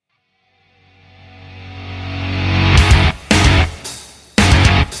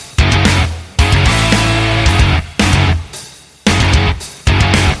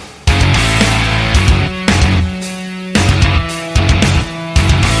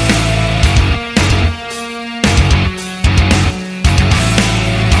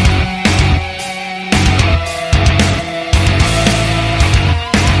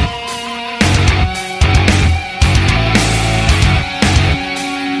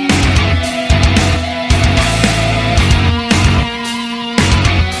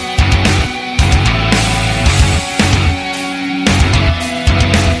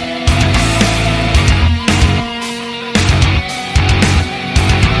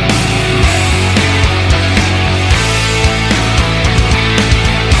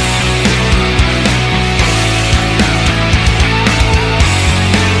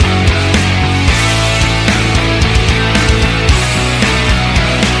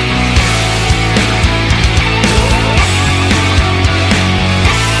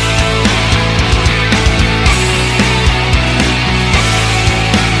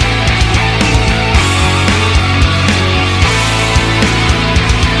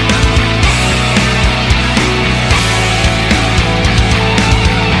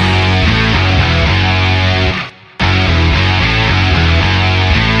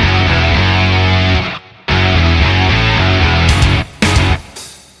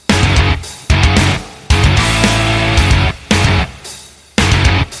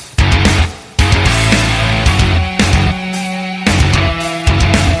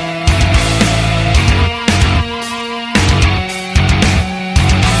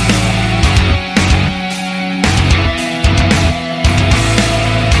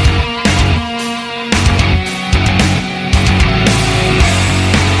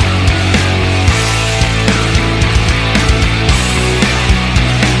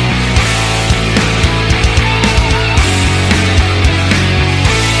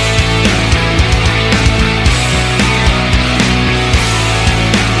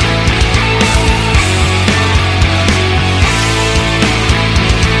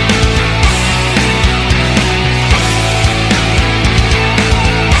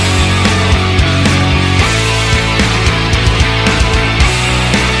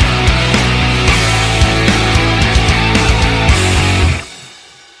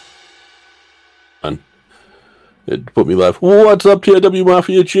It put me laughing. What's up, TIW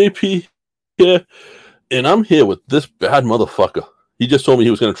Mafia? JP here. And I'm here with this bad motherfucker. He just told me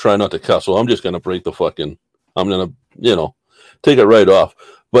he was going to try not to cuss, so I'm just going to break the fucking... I'm going to, take it right off.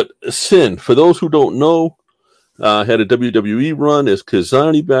 But Sinn, for those who don't know, had a WWE run as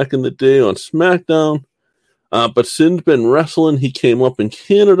Kizarney back in the day on SmackDown. But Sinn's been wrestling. He came up in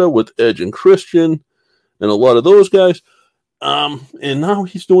Canada with Edge and Christian and a lot of those guys. And now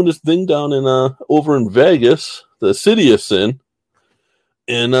he's doing this thing down in over in Vegas, the city of Sinn.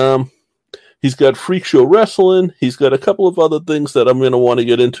 And he's got Freak Show Wrestling. He's got a couple of other things that I'm going to want to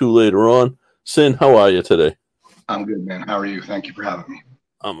get into later on. Sinn, how are you today? I'm good, man. How are you? Thank you for having me.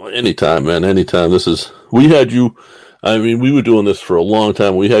 Anytime, man. Anytime. We had you. I mean, we were doing this for a long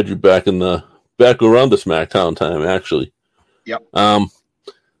time. We had you back around the SmackDown time, actually. Yep.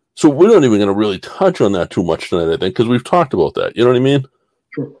 So we're not even going to really touch on that too much tonight, I think, because we've talked about that. You know what I mean?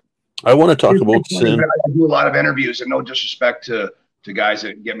 Sure. I want to talk about Sinn. I do a lot of interviews, and no disrespect to guys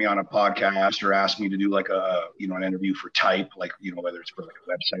that get me on a podcast or ask me to do like an interview for Type, like, whether it's for like a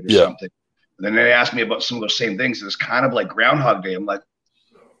website or something. And then they ask me about some of those same things, and it's kind of like Groundhog Day. I'm like,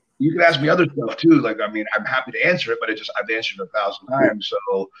 you can ask me other stuff too. Like, I mean, I'm happy to answer it, but I've answered it 1,000 times.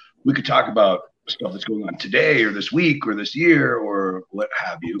 So we could talk about stuff that's going on today or this week or this year or what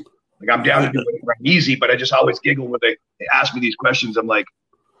have you. Like, I'm down to do it easy, but I just always giggle when they ask me these questions. I'm like,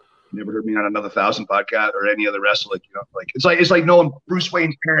 you never heard me on another 1,000 podcast or any other wrestler. Like, it's like knowing Bruce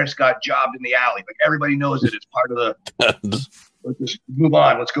Wayne's parents got jobbed in the alley. Like, everybody knows it. It's part of the. Let's just move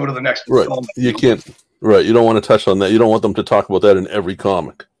on. Let's go to the next. Right. You can't. Right. You don't want to touch on that. You don't want them to talk about that in every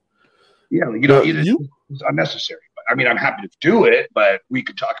comic. Yeah. It's unnecessary. But I mean, I'm happy to do it, but we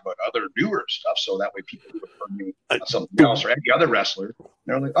could talk about other newer stuff. So that way people who have heard me on something else or any other wrestler,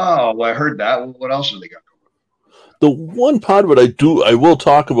 they're like, oh, well, I heard that. Well, what else have they got going on? The one part of it I will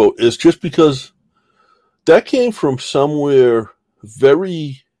talk about is just because that came from somewhere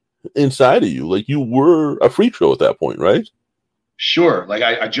very inside of you. Like, you were a freak show at that point, right? Sure. Like,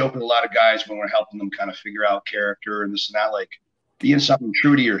 I joke with a lot of guys when we're helping them kind of figure out character and this and that. Like, being something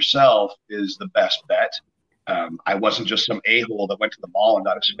true to yourself is the best bet. I wasn't just some a-hole that went to the mall and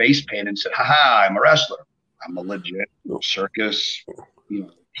got his face painted and said, haha, I'm a wrestler. I'm a legit circus,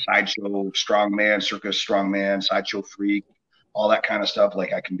 sideshow strongman, circus strongman, sideshow freak, all that kind of stuff.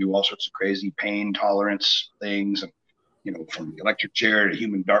 Like, I can do all sorts of crazy pain tolerance things, and from the electric chair to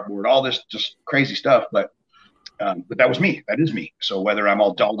human dartboard, all this just crazy stuff. But that was me. That is me. So whether I'm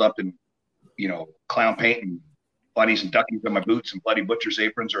all dolled up in, clown paint and bunnies and duckies on my boots and bloody butcher's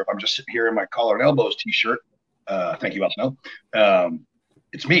aprons, or if I'm just sitting here in my collar and elbows t-shirt, thank you, Al Snow.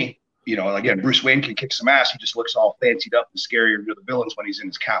 It's me. Again, Bruce Wayne can kick some ass. He just looks all fancied up and scarier to the villains when he's in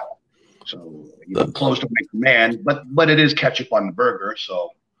his cowl. So clothes don't make the man, but it is ketchup on the burger. So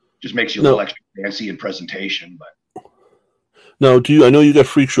just makes you a little extra fancy in presentation. But now, I know you got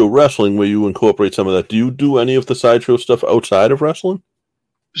Freak Show Wrestling where you incorporate some of that. Do you do any of the sideshow stuff outside of wrestling?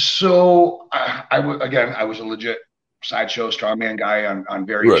 So I was a legit sideshow strongman guy on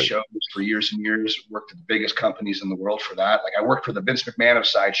various shows for years and years. Worked at the biggest companies in the world for that. Like, I worked for the Vince McMahon of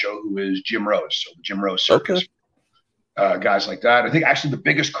sideshow, who is Jim Rose, so the Jim Rose Circus. Okay. Guys like that. I think actually the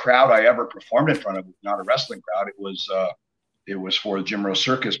biggest crowd I ever performed in front of was not a wrestling crowd. It was for the Jim Rose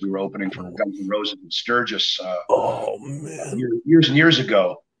Circus. We were opening for Guns N' Roses in Sturgis. Years and years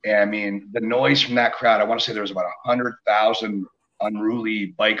ago. And I mean, the noise from that crowd. I want to say there was about 100,000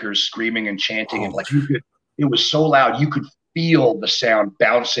 unruly bikers screaming and chanting, and it was so loud you could feel the sound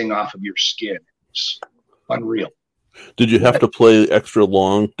bouncing off of your skin. It's unreal. Did you have to play extra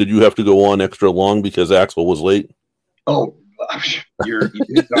long? Did you have to go on extra long because Axel was late? Oh, you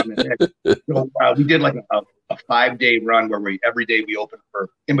did it on the head. So, we did like a 5-day run where every day we opened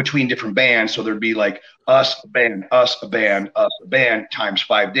for in between different bands. So there'd be like us, a band, us, a band, us, a band times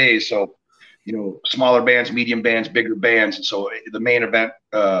 5 days. So smaller bands, medium bands, bigger bands. And so the main event,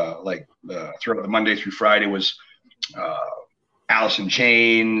 throughout the Monday through Friday was Alice in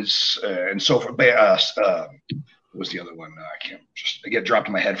Chains and so forth. What was the other one? I get dropped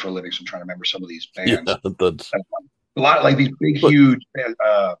in my head for a living, so I'm trying to remember some of these bands. Yeah, a lot of like these big, huge,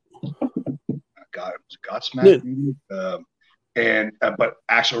 God, it was Godsmack, but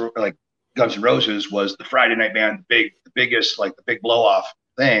actually, like Guns N' Roses was the Friday night band, the biggest, like the big blow off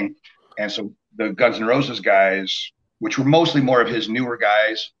thing. And so the Guns N' Roses guys, which were mostly more of his newer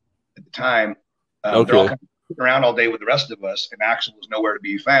guys at the time, they're all kind of sitting around all day with the rest of us, and Axel was nowhere to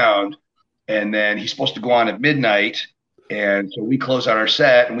be found. And then he's supposed to go on at midnight, and so we close out our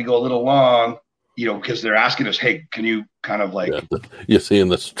set, and we go a little long, because they're asking us, hey, can you kind of like... Yeah, you're seeing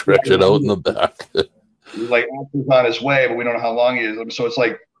the stretch it out in the back. Like, Axel's on his way, but we don't know how long he is. So it's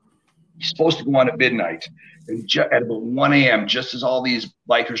like He's supposed to go on at midnight. And at about 1 a.m., just as all these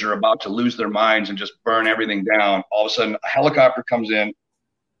bikers are about to lose their minds and just burn everything down, all of a sudden a helicopter comes in,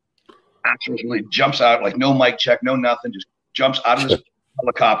 absolutely jumps out, like no mic check, no nothing, just jumps out of this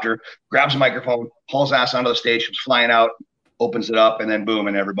helicopter, grabs a microphone, hauls ass onto the stage, comes flying out, opens it up, and then boom,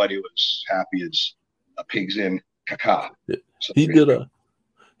 and everybody was happy as a pig's in caca. So he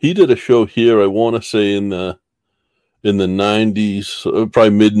did a show here, I want to say in the 90s,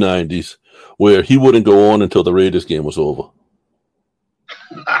 probably mid 90s, where he wouldn't go on until the Raiders game was over.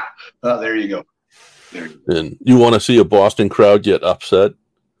 Oh, there you go. And you want to see a Boston crowd get upset?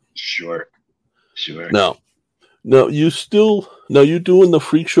 Sure. Now you're doing the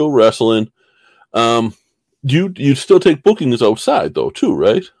freak show wrestling. You still take bookings outside though too,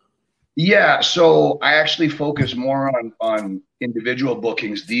 right? Yeah, so I actually focus more on individual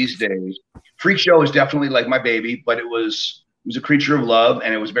bookings these days. Freak show is definitely like my baby, but it was a creature of love,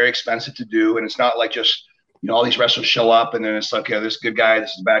 and it was very expensive to do. And it's not like just, all these wrestlers show up and then it's like, okay, this is a good guy, this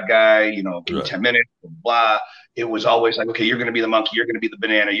is a bad guy, give me 10 minutes, blah. It was always like, okay, you're going to be the monkey, you're going to be the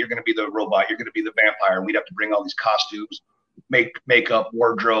banana, you're going to be the robot, you're going to be the vampire. And we'd have to bring all these costumes, make makeup,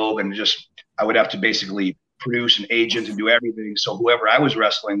 wardrobe, and I would have to basically produce an agent and do everything. So whoever I was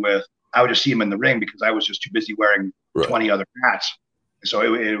wrestling with, I would just see him in the ring because I was just too busy wearing 20 other hats.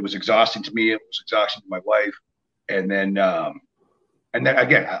 So it was exhausting to me. It was exhausting to my wife. And then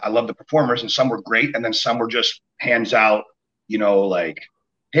again, I love the performers, and some were great. And then some were just hands out, like,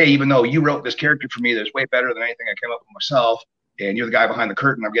 hey, even though you wrote this character for me, that's way better than anything I came up with myself. And you're the guy behind the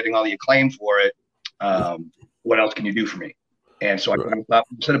curtain. I'm getting all the acclaim for it. What else can you do for me? And so I thought,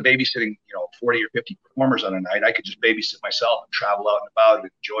 instead of babysitting, 40 or 50 performers on a night, I could just babysit myself and travel out and about and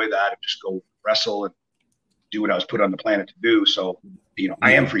enjoy that and just go wrestle and do what I was put on the planet to do. So,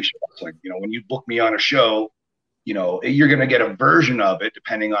 I am free show wrestling. When you book me on a show, you're going to get a version of it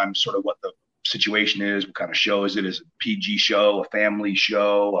depending on sort of what the situation is, what kind of show is it? Is it a PG show, a family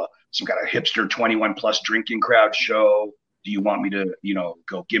show, some kind of hipster 21 plus drinking crowd show? Do you want me to,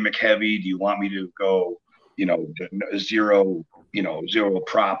 go gimmick heavy? Do you want me to go, zero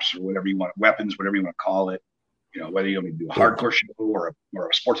props or whatever you want, weapons, whatever you want to call it, whether you want me to do a hardcore show or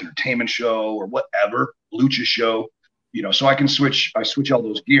a sports entertainment show or whatever, lucha show, so I switch all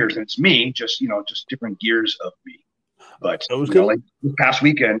those gears, and it's me, just different gears of me. But like this past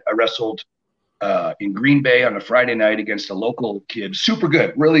weekend, I wrestled in Green Bay on a Friday night against a local kid, super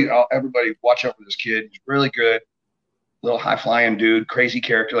good, really. Everybody watch out for this kid. He's really good. Little high flying dude, crazy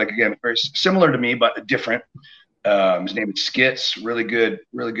character. Like, again, very similar to me, but different. His name is Skits. Really good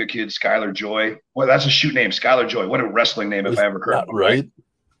kid. Skylar Joy. Well, that's a shoot name, Skylar Joy. What a wrestling name if I ever heard. Right.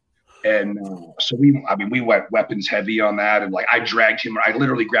 And so we went weapons heavy on that, and like I dragged him. I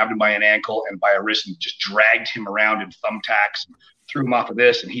literally grabbed him by an ankle and by a wrist and just dragged him around in thumbtacks, and threw him off of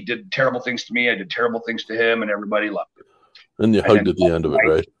this. And he did terrible things to me. I did terrible things to him, and everybody loved it. And you hugged at the end of it,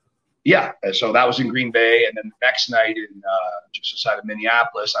 right? Yeah, so that was in Green Bay, and then the next night in just outside of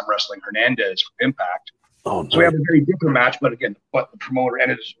Minneapolis, I'm wrestling Hernandez from Impact. Oh, no. So we have a very different match, but again, the promoter,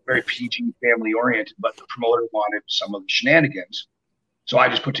 and it's very PG, family oriented, but the promoter wanted some of the shenanigans. So I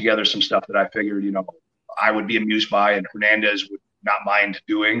just put together some stuff that I figured, I would be amused by, and Hernandez would not mind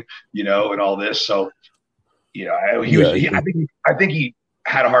doing, and all this. So, I think he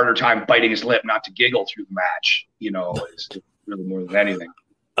had a harder time biting his lip not to giggle through the match, it's really more than anything.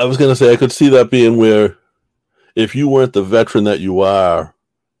 I was going to say, I could see that being where if you weren't the veteran that you are,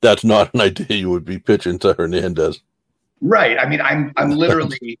 that's not an idea you would be pitching to Hernandez. Right. I mean, I'm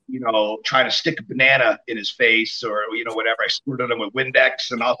literally, trying to stick a banana in his face or, whatever. I squirted him with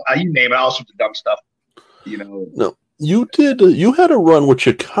Windex and you name it, all sorts of dumb stuff, No, you had a run with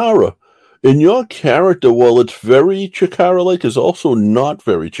Chikara, and your character, while it's very Chikara-like, is also not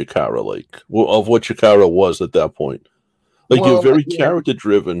very Chikara-like of what Chikara was at that point. Like, you're very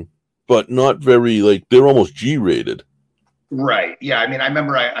character-driven, but not very, like, they're almost G-rated. Right. Yeah. I mean, I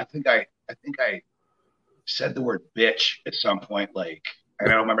remember I think I said the word bitch at some point, like, I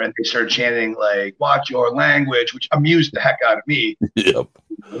don't remember, and they started chanting, like, watch your language, which amused the heck out of me. Yep.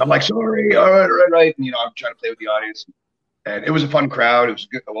 I'm like, sorry, all right. And, I'm trying to play with the audience. And it was a fun crowd. It was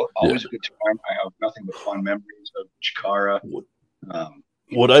good, always a good time. I have nothing but fun memories of Chikara.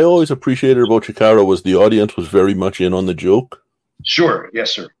 What I always appreciated about Chikara was the audience was very much in on the joke. Sure.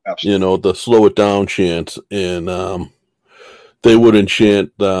 Yes, sir. Absolutely. The slow it down chants, and they wouldn't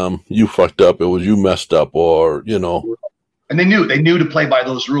chant, you fucked up, it was you messed up, or, And they knew to play by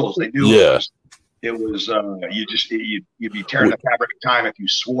those rules. They knew it was you'd be tearing the fabric of time if you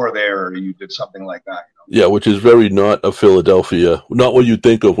swore there or you did something like that. Yeah, which is very not a Philadelphia, not what you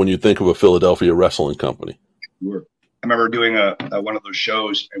think of when you think of a Philadelphia wrestling company. Sure. remember doing one of those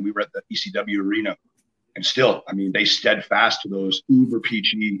shows, and we were at the ECW arena, and still, I mean, they steadfast to those uber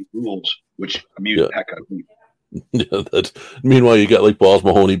PG rules, which amused the heck out of me. Yeah, that's. Meanwhile, you got like Balls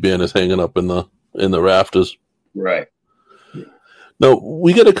Mahoney banners hanging up in the rafters. Right. Now,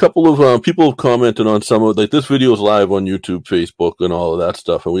 we get a couple of people have commented on some of, like, this video is live on YouTube, Facebook, and all of that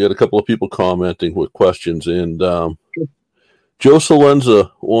stuff, and we had a couple of people commenting with questions, and Joe Salenza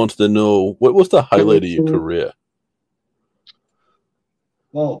wants to know, what was the highlight of your career?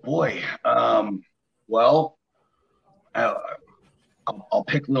 Oh, boy. Well, I'll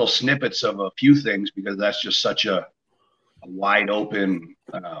pick little snippets of a few things because that's just such a wide open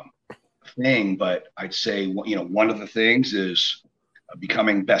thing, but I'd say, one of the things is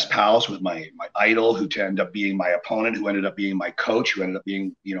becoming best pals with my idol, who ended up being my opponent, who ended up being my coach, who ended up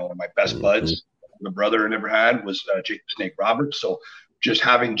being, one of my best buds. The brother I never had was Jake the Snake Roberts. So just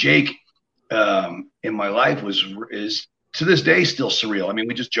having Jake in my life is to this day still surreal. I mean,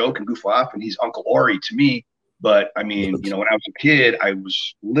 we just joke and goof off, and he's Uncle Ori to me. But I mean, when I was a kid, I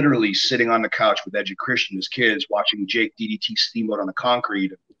was literally sitting on the couch with Edge and Christian as kids, watching Jake DDT Steamboat on the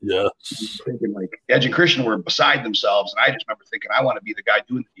concrete. Yeah, thinking like Edge and Christian were beside themselves, and I just remember thinking, I want to be the guy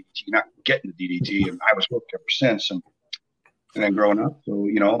doing the DDT, not getting the DDT, and I was hooked ever since. And then growing up, so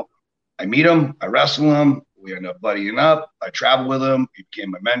I meet him, I wrestle him, we end up buddying up, I travel with him, he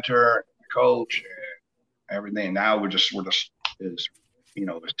became my mentor, my coach, and everything. And now we're just as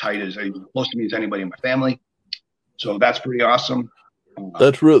tight as close to me as anybody in my family. So that's pretty awesome.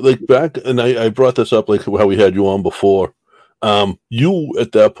 That's real. Like back, and I brought this up, like how we had you on before. You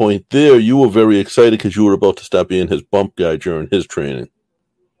at that point there, you were very excited because you were about to start being his bump guy during his training.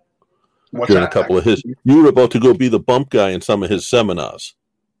 During a couple of his, you were about to go be the bump guy in some of his seminars.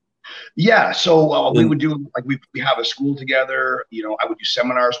 Yeah, so we would do we have a school together. I would do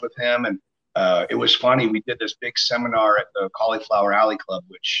seminars with him, and it was funny. We did this big seminar at the Cauliflower Alley Club,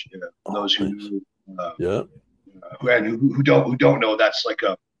 which for those who knew, who don't know, that's like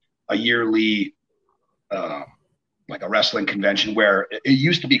a yearly like a wrestling convention where it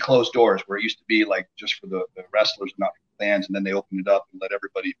used to be closed doors, where it used to be like just for the wrestlers, not for fans, and then they opened it up and let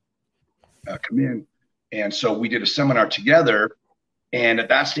everybody come in. And so we did a seminar together. And at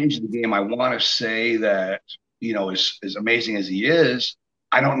that stage of the game, I want to say that, as amazing as he is,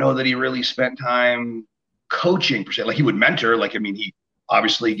 I don't know that he really spent time coaching per se. Like he would mentor, he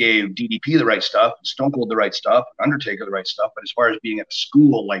obviously gave DDP the right stuff, Stone Cold the right stuff, Undertaker the right stuff. But as far as being at the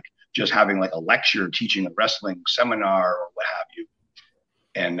school, like just having like a lecture, teaching a wrestling seminar or what have you.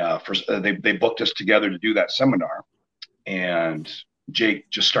 And they booked us together to do that seminar. And Jake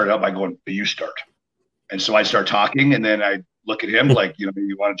just started out by going, "You start." And so I start talking, and then I look at him like, you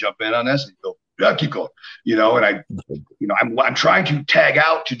want to jump in on this? And he'd go, "Yeah, keep going." And I'm trying to tag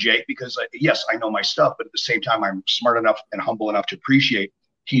out to Jake because yes, I know my stuff, but at the same time, I'm smart enough and humble enough to appreciate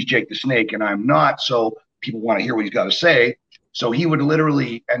he's Jake the Snake and I'm not. So people want to hear what he's got to say. So he would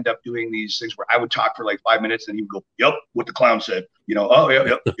literally end up doing these things where I would talk for like 5 minutes and he would go, "Yep, what the clown said." "Oh,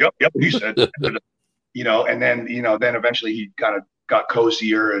 yep, he said." And then, then eventually he kind of got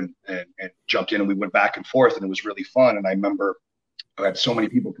cozier and jumped in, and we went back and forth, and it was really fun. And I remember I had so many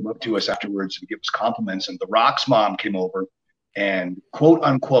people come up to us afterwards and give us compliments, and The Rock's mom came over and quote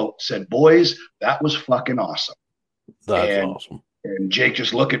unquote said, "Boys, that was fucking awesome." That's awesome. And Jake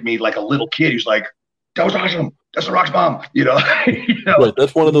just looked at me like a little kid. He's like, "That was awesome. That's The Rock's mom." Right.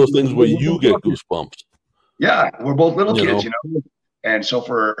 That's one of those things where you get goosebumps. Yeah, we're both little kids, And so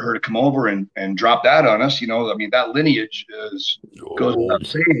for her to come over and drop that on us, that lineage goes without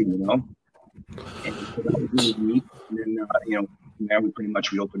saying, And so that was really neat. And then, now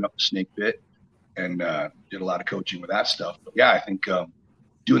we opened up the Snake Pit and did a lot of coaching with that stuff. But yeah, I think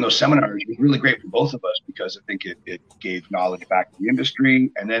doing those seminars was really great for both of us because I think it gave knowledge back to the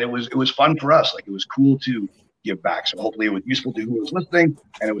industry. And then it was fun for us. Like it was cool to give back. So hopefully it was useful to who was listening,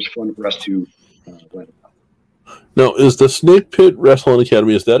 and it was fun for us to let it. Now, is the Snake Pit Wrestling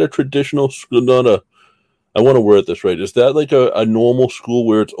Academy, is that a traditional school? I want to word this right. Is that like a normal school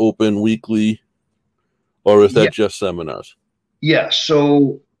where it's open weekly, or is that just seminars? Yeah.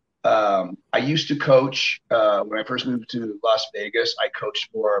 So I used to coach when I first moved to Las Vegas. I coached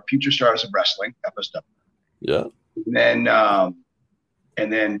for Future Stars of Wrestling, FSW. Yeah.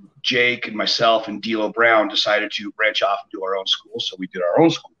 And then Jake and myself and D'Lo Brown decided to branch off and do our own school. So we did our own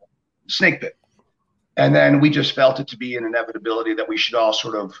school, Snake Pit. And then we just felt it to be an inevitability that we should all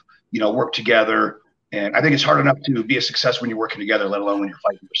sort of, work together. And I think it's hard enough to be a success when you're working together, let alone when you're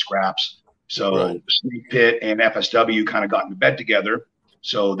fighting for scraps. So Snake Pit and FSW kind of got into bed together.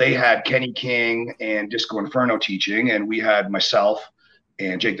 So they had Kenny King and Disco Inferno teaching, and we had myself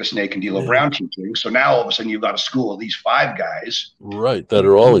and Jake the Snake and D'Lo Brown teaching. So now all of a sudden you've got a school of these 5 guys. Right, that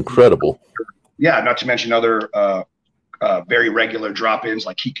are all incredible. Yeah, not to mention other very regular drop-ins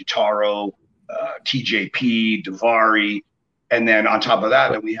like Kikutaro, TJP, Davari. And then on top of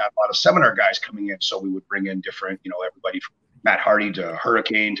that, then we have a lot of seminar guys coming in. So we would bring in different, everybody from Matt Hardy to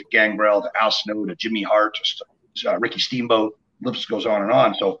Hurricane to Gangrel to Al Snow to Jimmy Hart to Ricky Steamboat. The list goes on and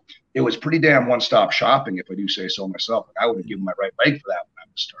on. So it was pretty damn one-stop shopping, if I do say so myself. I would have given my right leg for that when I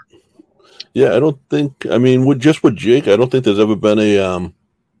was starting. Yeah, I don't think. I mean, with Jake, I don't think there's ever been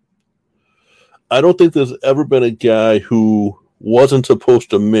a guy who wasn't supposed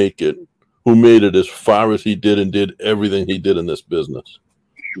to make it, who made it as far as he did and did everything he did in this business.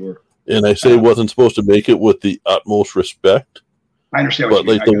 Sure. And I say wasn't supposed to make it with the utmost respect. I understand what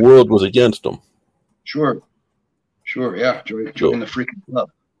you mean. The world was against him. Sure, yeah. Join the freaking club.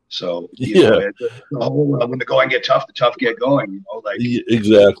 So when the going get tough, the tough get going.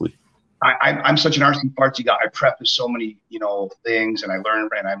 Exactly. I'm such an artsy guy. I preface so many things, and I learn,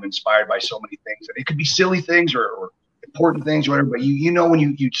 and I'm inspired by so many things. And it could be silly things or important things or whatever. But when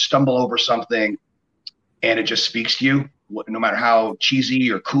you stumble over something, and it just speaks to you, no matter how cheesy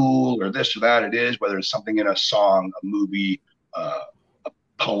or cool or this or that it is, whether it's something in a song, a movie, a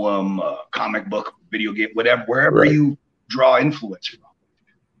poem, a comic book, video game, whatever, wherever you draw influence from.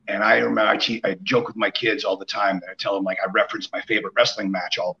 And I remember I joke with my kids all the time, and I tell them, I reference my favorite wrestling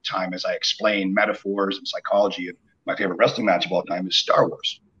match all the time as I explain metaphors and psychology. And my favorite wrestling match of all time is Star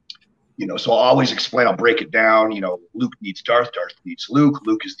Wars. So I'll always explain, I'll break it down. Luke needs Darth, Darth needs Luke.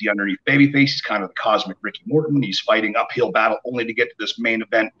 Luke is the underneath babyface. He's kind of the cosmic Ricky Morton. He's fighting uphill battle only to get to this main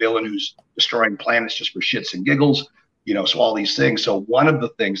event villain who's destroying planets just for shits and giggles. So all these things. So one of the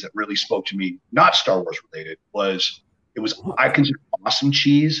things that really spoke to me, not Star Wars related, I consider awesome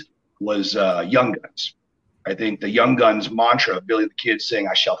cheese was Young Guns. I think the Young Guns mantra of Billy the Kid saying,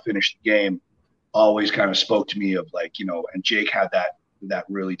 "I shall finish the game," always kind of spoke to me of and Jake had that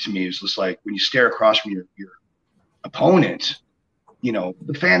really to me. It was just like when you stare across from your opponent,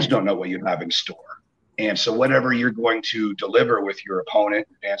 the fans don't know what you have in store. And so whatever you're going to deliver with your opponent,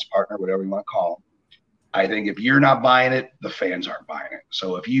 dance partner, whatever you want to call them, I think if you're not buying it, the fans aren't buying it.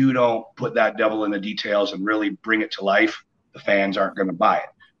 So if you don't put that devil in the details and really bring it to life, the fans aren't going to buy it.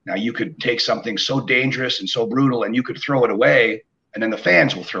 Now, you could take something so dangerous and so brutal and you could throw it away, and then the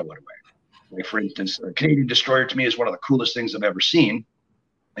fans will throw it away. Like, for instance, a Canadian Destroyer to me is one of the coolest things I've ever seen.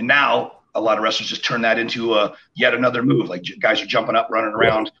 And now a lot of wrestlers just turn that into yet another move. Like, guys are jumping up, running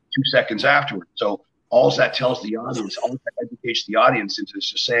around 2 seconds afterward. So all that tells the audience, all that educates the audience into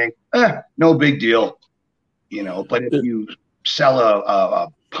just saying, no big deal. But if you sell a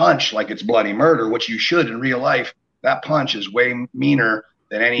punch like it's bloody murder, which you should in real life, that punch is way meaner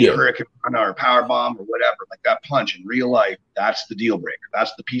than any hurricane or power bomb or whatever. Like that punch in real life, that's the deal breaker.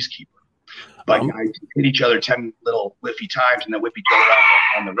 That's the peacekeeper. But guys hit each other 10 little whiffy times and then whip each other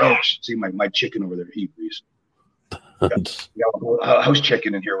out on the ropes. See my chicken over there, Breeze. Got a house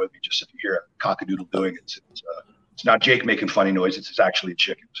chicken in here with me. Just if you hear a cockadoodle doing it, it's not Jake making funny noise. It's actually a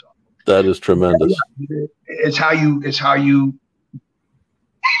chicken. So. That is tremendous. It's how you.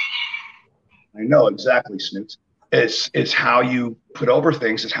 I know exactly, Snoots. It's how you put over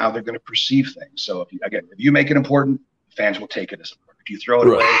things. It's how they're going to perceive things. So if you make it important, fans will take it as important. If you throw it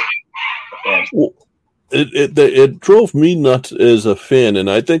away, the fans. It drove me nuts as a fan, and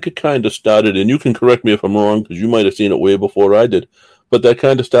I think it kind of started. And you can correct me if I'm wrong, because you might have seen it way before I did. But that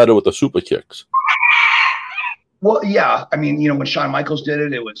kind of started with the super kicks. Well, yeah. I mean, when Shawn Michaels did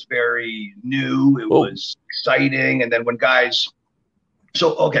it, it was very new. It was exciting. And then when guys –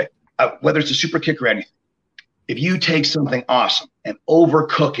 whether it's a super kick or anything, if you take something awesome and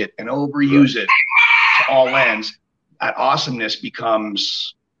overcook it and overuse it to all ends, that awesomeness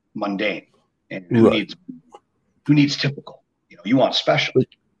becomes mundane. And who needs typical? You want special.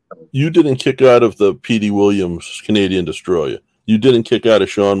 You didn't kick out of the P.D. Williams Canadian Destroyer. You didn't kick out of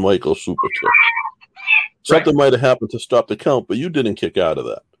Shawn Michaels super kick. Something might have happened to stop the count, but you didn't kick out of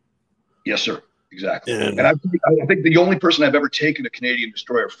that. Yes, sir. Exactly. And I think the only person I've ever taken a Canadian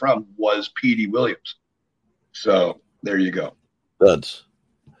Destroyer from was P.D. Williams. So there you go.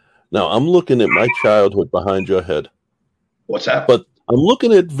 Now I'm looking at my childhood behind your head. What's that? But I'm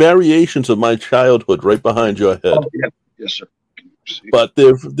looking at variations of my childhood right behind your head. Oh, yeah. Yes, sir. But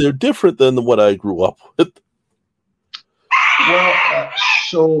they're different than what I grew up with. Well,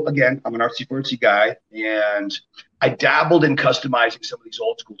 so again, I'm an artsy-fartsy guy, and I dabbled in customizing some of these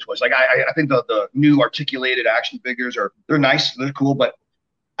old school toys. Like I think the new articulated action figures they're nice, they're cool, but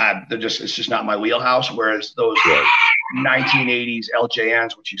it's just not my wheelhouse. Whereas those 1980s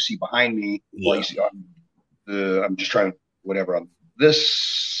LJNs, which you see behind me, you see I'm just trying to whatever.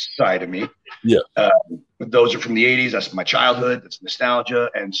 this side of me. Yeah. Those are from the 80s. That's my childhood. That's nostalgia.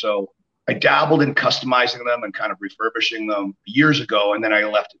 And so I dabbled in customizing them and kind of refurbishing them years ago. And then I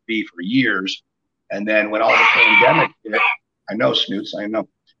left it be for years. And then when all the pandemic hit, I know, Snoots, I know.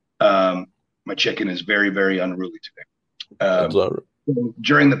 My chicken is very, very unruly today. That's all right.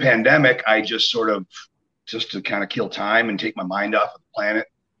 During the pandemic, I just sort of, just to kind of kill time and take my mind off of the planet,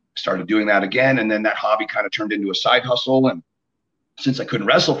 started doing that again. And then that hobby kind of turned into a side hustle. And since I couldn't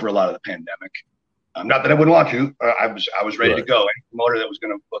wrestle for a lot of the pandemic, not that I wouldn't want to, I was ready to go. Any promoter that was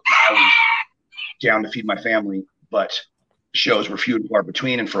going to book me, I was down to feed my family, but shows were few and far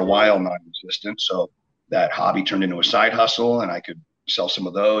between, and for a while non-existent. So that hobby turned into a side hustle, and I could sell some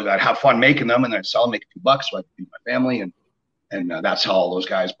of those. I'd have fun making them, and then I'd sell them, make a few bucks so I could feed my family, and that's how all those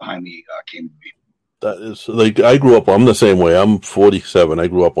guys behind me came to be. That is like, I grew up. I'm the same way. I'm 47. I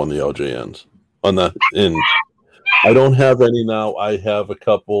grew up on the LJNs. I don't have any now. I have a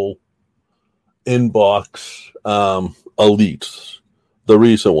couple inbox elites, the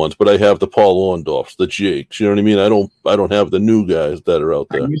recent ones, but I have the Paul Orndorffs, the Jakes. You know what I mean? I don't have the new guys that are out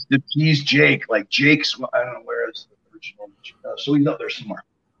there. I used to tease Jake, like Jake's. I don't know where is the original. So he's up there somewhere.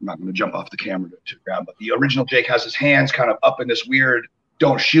 I'm not going to jump off the camera to grab, but the original Jake has his hands kind of up in this weird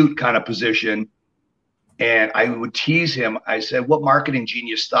 "don't shoot" kind of position. And I would tease him. I said, "What marketing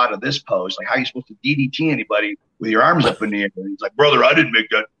genius thought of this pose? Like, how are you supposed to DDT anybody with your arms up in the air?" And he's like, "Brother, I didn't make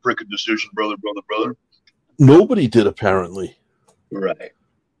that freaking decision, brother. Nobody did, apparently. Right.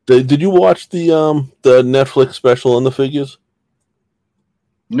 Did you watch the Netflix special on the figures?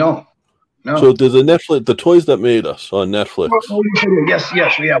 No. So there's a Netflix, the Toys That Made Us on Netflix. Yes.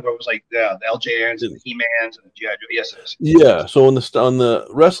 Yeah, where it was like the LJNs and the He-Mans and the G.I. Joe. Yes. Yeah. So on the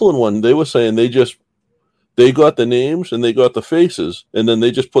wrestling one, they were saying they got the names and they got the faces, and then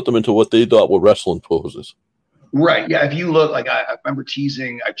they just put them into what they thought were wrestling poses. Right. Yeah. If you look, like I remember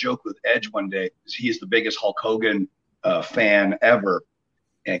teasing, I joked with Edge one day because he is the biggest Hulk Hogan fan ever.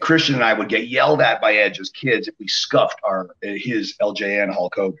 And Christian and I would get yelled at by Edge as kids if we scuffed his LJN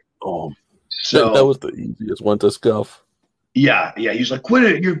Hulk Hogan. Oh, so that was the easiest one to scuff. Yeah. He's like, "Quit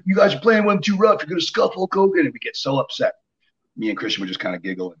it. You guys are playing one too rough. You're going to scuff Hulk Hogan." And we get so upset. Me and Christian would just kind of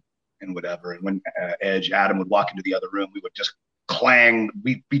giggle and whatever. And when Adam would walk into the other room, we would just clang.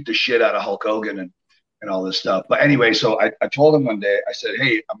 We beat the shit out of Hulk Hogan and all this stuff. But anyway, so I told him one day, I said,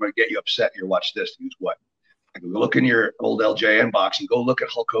 "Hey, I'm going to get you upset here. Watch this." He goes, "What?" I go, "Go look in your old LJN box and go look at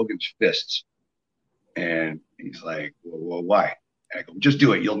Hulk Hogan's fists." And he's like, "Well, why?" And I go, "Just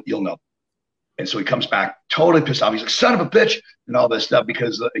do it. You'll know." And so he comes back totally pissed off. He's like, "Son of a bitch," and all this stuff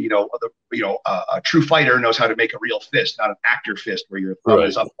because a true fighter knows how to make a real fist, not an actor fist where your thumb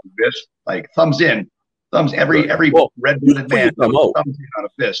is up on this, like thumbs in, thumbs. Every red-blooded man thumbs in on a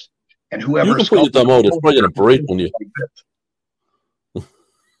fist, and whoever you can put your thumb out, it's probably gonna break when you.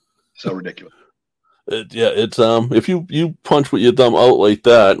 So ridiculous. It's if you punch with your thumb out like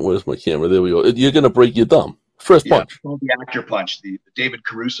that. Where's my camera? There we go. You're gonna break your thumb. First punch. The actor punch, the David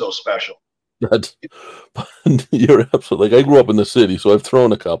Caruso special. You're absolutely. Like, I grew up in the city, so I've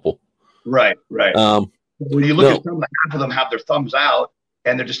thrown a couple. Right. When you look at some, half of them have their thumbs out,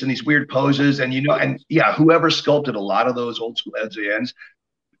 and they're just in these weird poses. And whoever sculpted a lot of those old school LJNs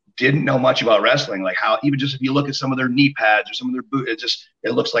didn't know much about wrestling. Like how even just if you look at some of their knee pads or some of their boots,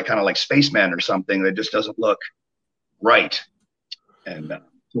 it looks like kind of like spacemen or something. That just doesn't look right. And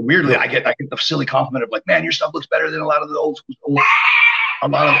so weirdly, I get the silly compliment of like, "Man, your stuff looks better than a lot of the old school." A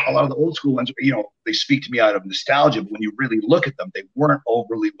lot of the old school ones, they speak to me out of nostalgia, but when you really look at them, they weren't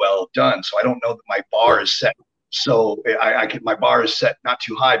overly well done. So I don't know that my bar is set. So my bar is set not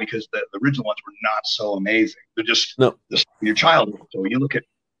too high because the original ones were not so amazing. They're just your childhood. So you look at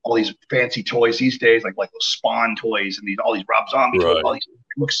all these fancy toys these days, like those Spawn toys and all these Rob Zombie toys, all these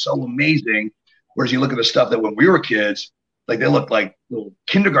look so amazing. Whereas you look at the stuff that when we were kids, like they looked like little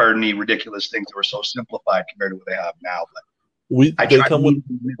kindergarten-y ridiculous things that were so simplified compared to what they have now. But I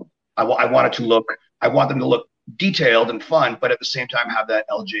want them to look detailed and fun, but at the same time have that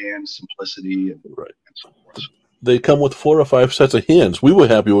LJN simplicity and so forth. They come with 4 or 5 sets of hands. We were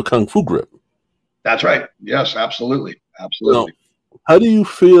happy with Kung Fu Grip. That's right. Yes, absolutely. Now, how do you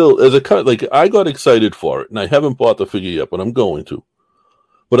feel as I got excited for it, and I haven't bought the figure yet, but I'm going to.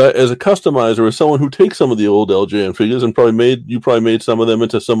 But as a customizer, as someone who takes some of the old LJN figures and probably made some of them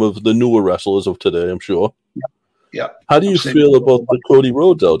into some of the newer wrestlers of today, I'm sure. Yeah. How do you feel about the Cody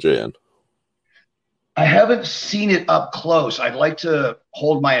Rhodes LJN? I haven't seen it up close. I'd like to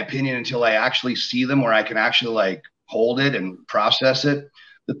hold my opinion until I actually see them where I can actually hold it and process it.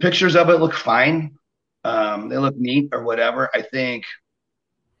 The pictures of it look fine. They look neat or whatever. I think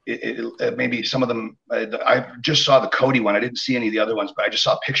maybe some of them. I just saw the Cody one. I didn't see any of the other ones, but I just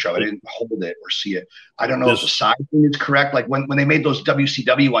saw a picture of it. I didn't hold it or see it. I don't know if the size thing is correct. Like when they made those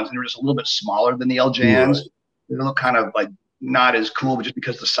WCW ones, and they were just a little bit smaller than the LJNs. Right. They look kind of like not as cool, but just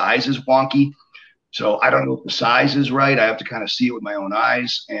because the size is wonky. So I don't know if the size is right. I have to kind of see it with my own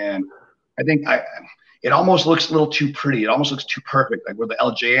eyes, and I think it almost looks a little too pretty. It almost looks too perfect. Like where the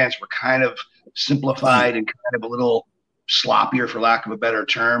LJNs were kind of simplified and kind of a little sloppier, for lack of a better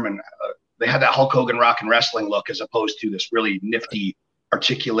term, and they had that Hulk Hogan rock and wrestling look as opposed to this really nifty,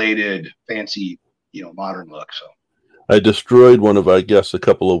 articulated, fancy, modern look. So I destroyed one of our guests a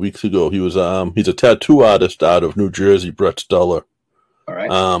couple of weeks ago. He was he's a tattoo artist out of New Jersey, Brett Stuller. All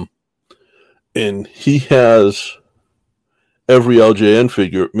right. And he has every LJN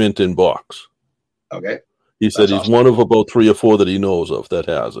figure mint in box. Okay. He said he's awesome. One of about 3 or 4 that he knows of that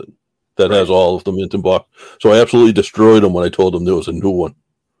has it. That has all of them mint in box. So I absolutely destroyed him when I told him there was a new one.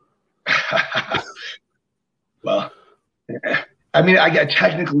 Well, I mean, I get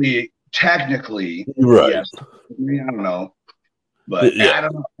technically, right? Yes. I don't know, but yeah. I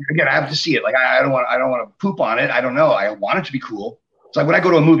don't know. Again, I have to see it. Like I don't want to poop on it. I don't know. I want it to be cool. It's like when I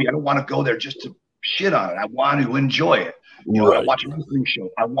go to a movie, I don't want to go there just to shit on it. I want to enjoy it. When I watch a wrestling show,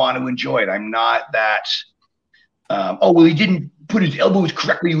 I want to enjoy it. I'm not that. He didn't put his elbows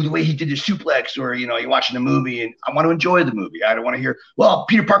correctly with the way he did his suplex, or you're watching a movie and I want to enjoy the movie. I don't want to hear, well,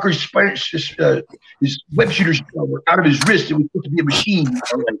 Peter Parker's his web shooters were out of his wrist. It was supposed to be a machine.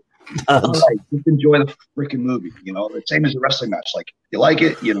 Just enjoy the freaking movie. The same as a wrestling match. Like you like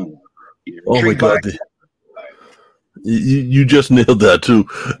it, Oh my God. You just nailed that too.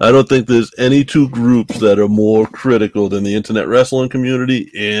 I don't think there's any two groups that are more critical than the internet wrestling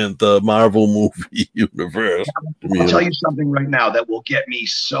community and the Marvel movie universe. I'll tell you something right now that will get me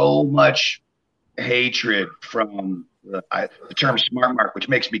so much hatred from the term smart mark, which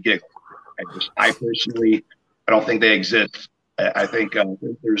makes me giggle. I personally, I don't think they exist. I think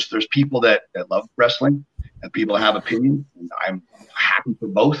there's people that love wrestling and people that have opinions, and I'm happy for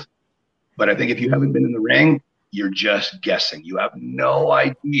both. But I think if you haven't been in the ring, you're just guessing. You have no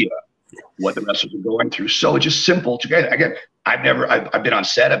idea what the wrestlers are going through. So it's just simple to get. Again, I've been on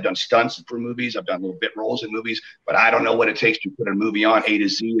set. I've done stunts for movies. I've done little bit roles in movies, but I don't know what it takes to put a movie on A to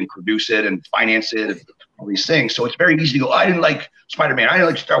Z and produce it and finance it and all these things. So it's very easy to go, I didn't like Spider-Man. I didn't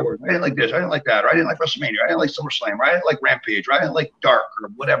like Star Wars. I didn't like this. I didn't like that. Or I didn't like WrestleMania. I didn't like SummerSlam. Or I didn't like Rampage. Or I didn't like Dark or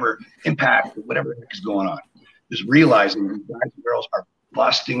whatever, Impact or whatever the heck is going on. Just realizing these guys and girls are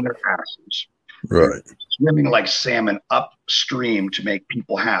busting their asses. Right. Swimming like salmon upstream to make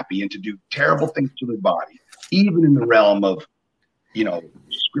people happy and to do terrible things to their body, even in the realm of,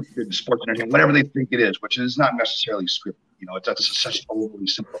 scripted sports entertainment, whatever they think it is, which is not necessarily scripted. It's such overly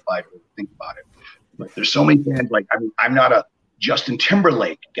simplified way to think about it. But there's so many fans, like, I'm not a Justin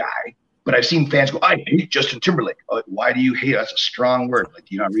Timberlake guy, but I've seen fans go, I hate Justin Timberlake. Why do you hate it? That's a strong word. Like,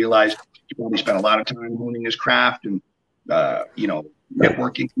 do you not realize he probably spent a lot of time honing his craft and,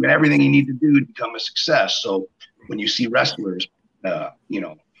 networking and everything you need to do to become a success. So when you see wrestlers,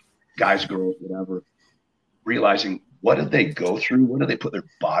 guys, girls, whatever, realizing what did they go through? What did they put their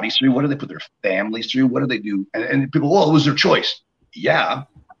bodies through? What did they put their families through? What did they do? And people, it was their choice. Yeah.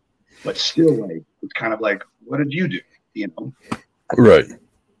 But still, like, it's kind of like, what did you do? Right.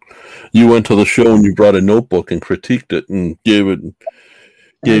 You went to the show and you brought a notebook and critiqued it and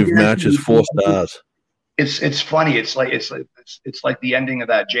gave matches 4 stars. It's funny. It's like the ending of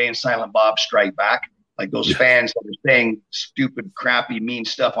that Jay and Silent Bob Strike Back. Like those fans that are saying stupid, crappy, mean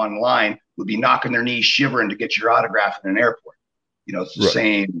stuff online would be knocking their knees, shivering to get your autograph in an airport. It's the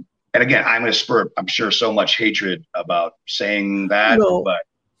same. And again, I'm going to spur, I'm sure, so much hatred about saying that. But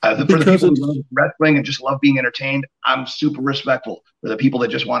for the people who love wrestling and just love being entertained, I'm super respectful. For the people that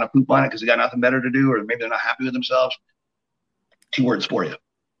just want to poop on it because they got nothing better to do, or maybe they're not happy with themselves, 2 words for you.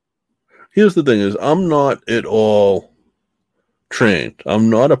 Here's the thing is, I'm not at all trained. I'm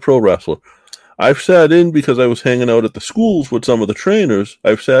not a pro wrestler. I've sat in because I was hanging out at the schools with some of the trainers.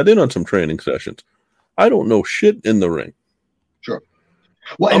 I've sat in on some training sessions. I don't know shit in the ring. Sure.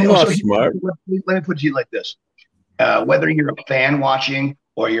 Well, I'm not smart. Let me put it to you like this. Whether you're a fan watching,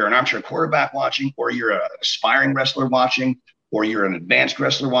 or you're an armchair quarterback watching, or you're an aspiring wrestler watching, or you're an advanced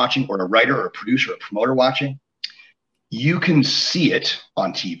wrestler watching, or a writer or a producer or a promoter watching, you can see it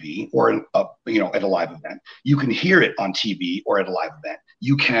on TV or at a live event. You can hear it on TV or at a live event.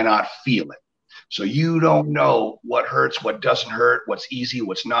 You cannot feel it. So you don't know what hurts, what doesn't hurt, what's easy,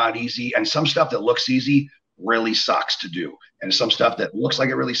 what's not easy. And some stuff that looks easy really sucks to do. And some stuff that looks like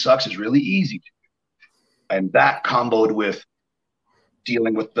it really sucks is really easy to do. And that comboed with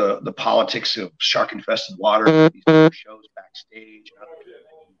dealing with the politics of shark-infested water, these shows backstage, and other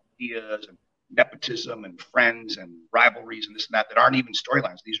ideas and nepotism and friends and rivalries and this and that aren't even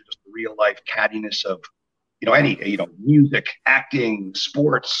storylines. These are just the real life cattiness of, any, music, acting,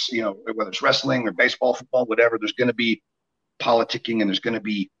 sports, whether it's wrestling or baseball, football, whatever. There's going to be politicking and there's going to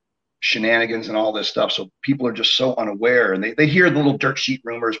be shenanigans and all this stuff. So people are just so unaware, and they hear the little dirt sheet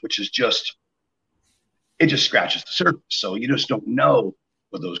rumors, which is just, it just scratches the surface. So you just don't know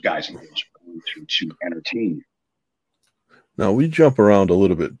what those guys and girls are going through to entertain you. Now we jump around a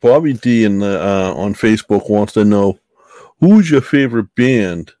little bit. Bobby D on Facebook wants to know, who's your favorite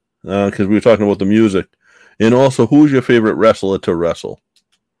band? Because we were talking about the music. And also, who's your favorite wrestler to wrestle?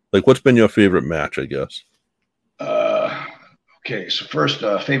 Like, what's been your favorite match, I guess? Okay, so first,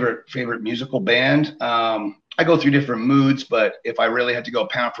 favorite musical band. I go through different moods, but if I really had to go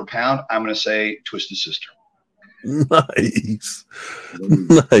pound for pound, I'm going to say Twisted Sister. Nice.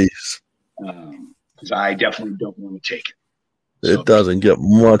 Nice. Because I definitely don't want to take it. It doesn't get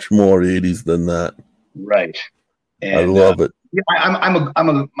much more 80s than that. Right. And, I love it. Yeah,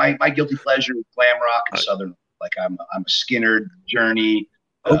 my guilty pleasure is glam rock and southern. Like I'm a Skinner, Journey,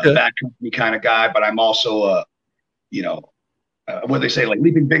 Bad Company kind of guy, but I'm also what they say, like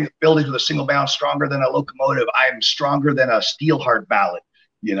leaping big buildings with a single bound, stronger than a locomotive. I'm stronger than a Steelheart ballad.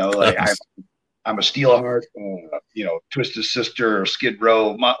 I'm a Steelheart. Twisted Sister, Skid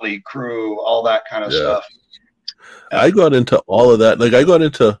Row, Motley Crue, all that kind of stuff. I got into all of that. Like I got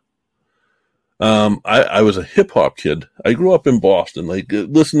into. I was a hip hop kid. I grew up in Boston. Like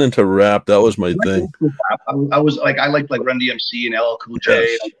listening to rap, that was my thing. I was like, I liked like Run DMC and LL Cool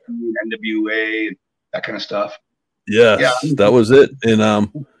J, and NWA, and that kind of stuff. Yes, that was it.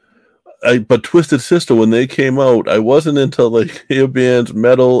 And but Twisted Sister, when they came out, I wasn't into like hair bands,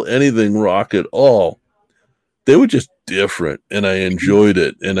 metal, anything rock at all. They were just different, and I enjoyed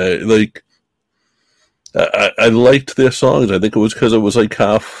it. And I liked their songs. I think it was because it was like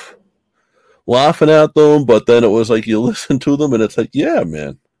half laughing at them, but then it was like you listen to them and it's like, yeah,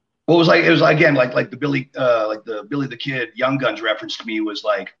 man. Well, it was again like the Billy the Kid Young Guns reference to me was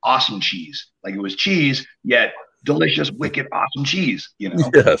like awesome cheese. Like it was cheese, yet delicious, wicked, awesome cheese.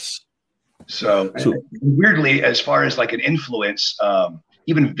 Yes. So weirdly, as far as like an influence,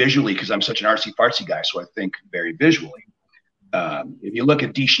 even visually, because I'm such an artsy fartsy guy, so I think very visually. If you look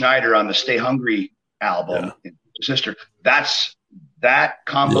at Dee Snider on the Stay Hungry album, Sister, that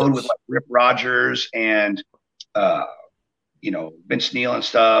comboed with like Rip Rogers and Vince Neil and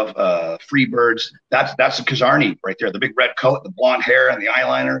stuff, Freebirds. That's a Kizarney right there. The big red coat, the blonde hair, and the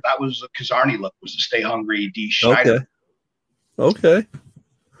eyeliner. That was a Kizarney look. Was the Stay Hungry Dee Snider. Okay.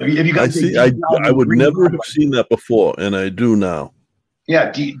 Have you guys I would never have seen that before, and I do now.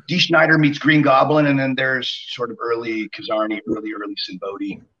 Yeah, Dee Snider meets Green Goblin, and then there's sort of early Kizarney, early Sinn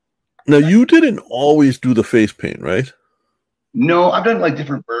Boddhi. Now you didn't always do the face paint, right? No, I've done like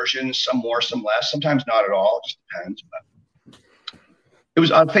different versions, some more, some less, sometimes not at all. It just depends. But it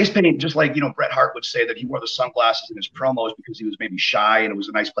was face paint, just like, Bret Hart would say that he wore the sunglasses in his promos because he was maybe shy and it was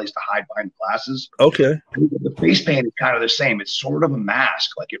a nice place to hide behind glasses. Okay. The face paint is kind of the same. It's sort of a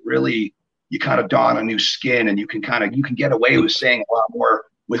mask. Like it really, you kind of don a new skin and you can get away with saying a lot more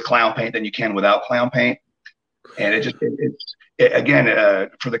with clown paint than you can without clown paint. And it's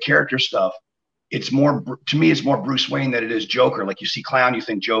for the character stuff. It's more Bruce Wayne than it is Joker. Like you see clown, you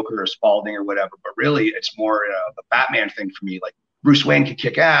think Joker or Spalding or whatever, but really it's more a Batman thing for me. Like Bruce Wayne can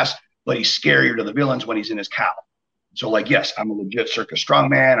kick ass, but he's scarier to the villains when he's in his cowl. So like, yes, I'm a legit circus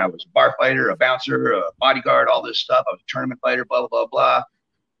strongman. I was a bar fighter, a bouncer, a bodyguard, all this stuff. I was a tournament fighter, blah, blah, blah.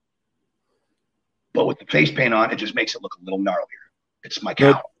 But with the face paint on, it just makes it look a little gnarlier. It's my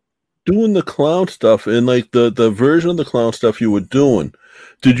cowl. Doing the clown stuff and like the version of the clown stuff you were doing,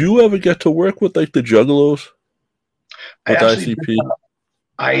 did you ever get to work with like the Juggalos? With ICP?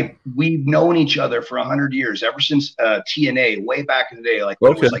 We've known each other for 100 years, ever since TNA, way back in the day, like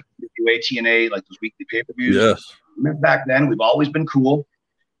when it was like TNA, like those weekly pay-per-views. Yes. Back then, we've always been cool.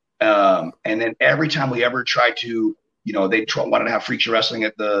 And then every time we ever tried to, they wanted to have Freaks of Wrestling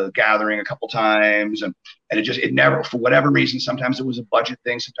at the Gathering a couple times, and it never, for whatever reason, sometimes it was a budget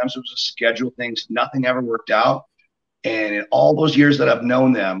thing, sometimes it was a schedule thing, nothing ever worked out. And in all those years that I've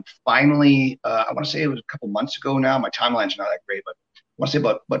known them, finally, I want to say it was a couple months ago now. My timeline's not that great, but I want to say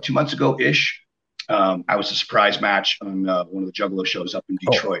about 2 months ago-ish, I was a surprise match on one of the Juggalo shows up in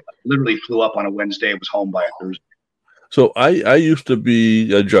Detroit. I literally flew up on a Wednesday, was home by a Thursday. So I used to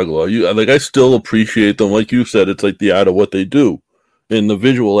be a juggler. I still appreciate them. Like you said, it's like the art of what they do and the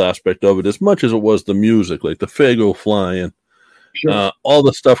visual aspect of it as much as it was the music, like the Fago flying, all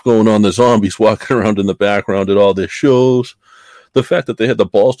the stuff going on, the zombies walking around in the background at all their shows. The fact that they had the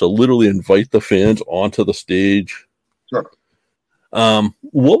balls to literally invite the fans onto the stage. Sure.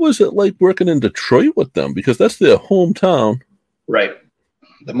 What was it like working in Detroit with them? Because that's their hometown. Right.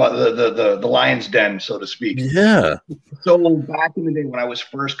 The lion's den, so to speak. Yeah. So back in the day when I was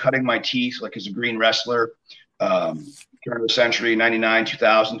first cutting my teeth, like as a green wrestler, turn of the century, 99,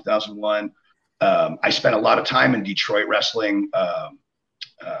 2000, 2001, I spent a lot of time in Detroit wrestling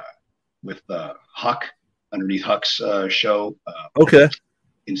with Huck, underneath Huck's show. Okay.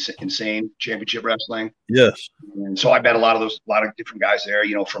 Insane Championship Wrestling. Yes. And so I met a lot of different guys there,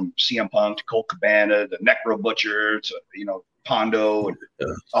 you know, from CM Punk to Colt Cabana, the Necro Butcher to, you know, Pondo and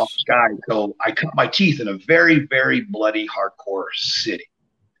all those guys. So I cut my teeth in a very, very bloody, hardcore city.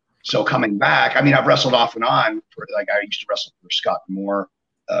 So coming back, I mean, I've wrestled off and on for, like, I used to wrestle for Scott Moore,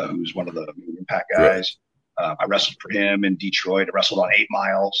 who's one of the Impact guys. Right. I wrestled for him in Detroit. I wrestled on 8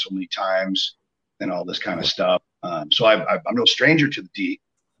 Mile so many times and all this kind of stuff. So I'm no stranger to the D.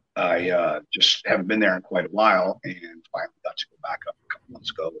 I just haven't been there in quite a while, and finally got to go back up a couple months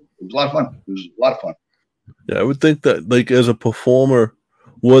ago. It was a lot of fun. Yeah, I would think that, like, as a performer,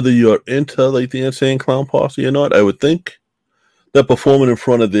 whether you're into, like, the Insane Clown Posse or not, I would think that performing in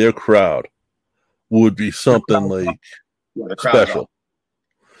front of their crowd would be something like special,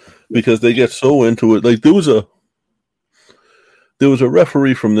 because they get so into it. Like, there was a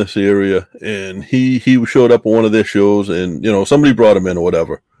referee from this area, and he showed up at one of their shows, and, you know, somebody brought him in or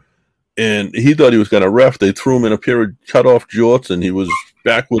whatever, and he thought he was going to ref. They threw him in a pair of cut-off jorts, and he was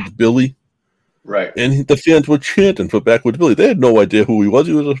Backwoods Billy. Right. And the fans were chanting for Backwoods Billy. They had no idea who he was.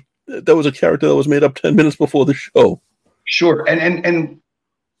 That was a character that was made up 10 minutes before the show. Sure. And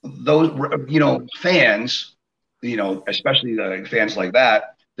those, you know, fans, you know, especially the fans like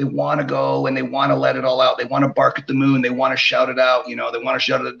that, they want to go and they want to let it all out. They want to bark at the moon. They want to shout it out. You know, they want to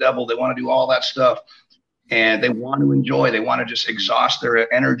shout at the devil. They want to do all that stuff. And they want to enjoy. They want to just exhaust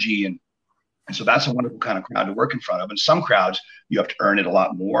their energy. And so that's a wonderful kind of crowd to work in front of. And some crowds, you have to earn it a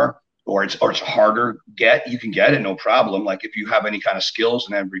lot more, or it's harder get. You can get it, no problem. Like if you have any kind of skills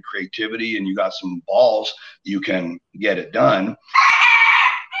and every creativity and you got some balls, you can get it done.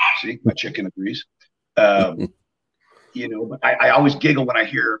 See, my chicken agrees. You know, but I always giggle when I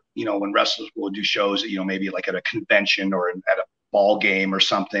hear, you know, when wrestlers will do shows, you know, maybe like at a convention or at a ball game or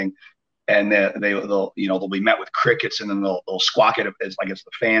something, and they'll you know, they'll be met with crickets, and then they'll squawk it as like it's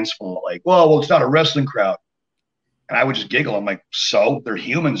the fans' fault, like, well, it's not a wrestling crowd. And I would just giggle. I'm like, so they're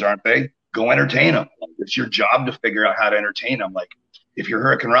humans, aren't they? Go entertain them. It's your job to figure out how to entertain them. Like, if your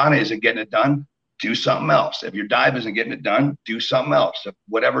Hurricane Rana isn't getting it done, do something else. If your dive isn't getting it done, do something else. If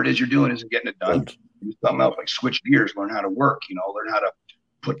whatever it is you're doing isn't getting it done, do something else. Like switch gears, learn how to work, you know, learn how to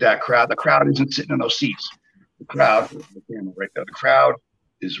put that crowd. The crowd isn't sitting in those seats. The crowd, the camera right there. The crowd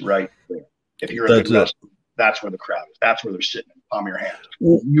is right there. If you're a good wrestler, that's where the crowd is. That's where they're sitting in the palm of your hand.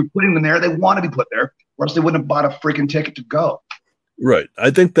 You're putting them there. They want to be put there, or else they wouldn't have bought a freaking ticket to go. Right.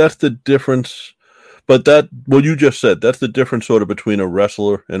 I think that's the difference. But that, what you just said, that's the difference sort of between a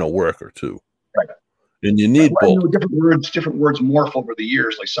wrestler and a worker too. Right. And you need both. You know, different words morph over the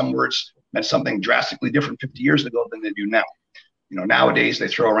years. Like some words meant something drastically different 50 years ago than they do now. You know, nowadays they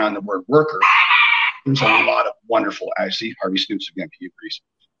throw around the word worker. There's a lot of wonderful, I see Harvey Snoots again, he agrees.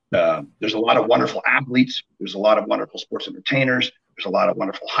 There's a lot of wonderful athletes. There's a lot of wonderful sports entertainers. There's a lot of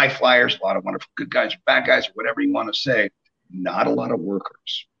wonderful high flyers, a lot of wonderful good guys or bad guys, or whatever you want to say. Not a lot of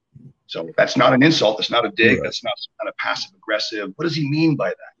workers. So that's not an insult. That's not a dig. Right. That's not some kind of passive aggressive. What does he mean by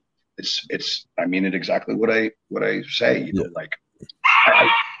that? It's. I mean it exactly what I say. You know, like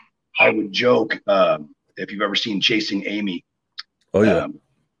I would joke if you've ever seen Chasing Amy. Oh yeah.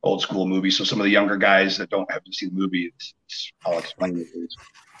 Old school movie. So some of the younger guys that don't have to see the movie, I'll explain it.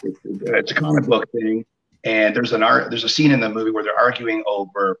 It's a comic book thing, and there's a scene in the movie where they're arguing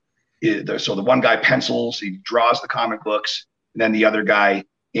over. So the one guy pencils, he draws the comic books, and then the other guy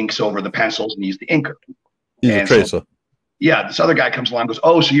inks over the pencils, and he's the inker. He's a tracer. So, yeah, this other guy comes along and goes,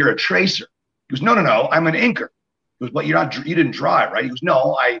 "Oh, so you're a tracer?" He goes, "No, I'm an inker." He goes, "But you didn't draw it, right?" He goes,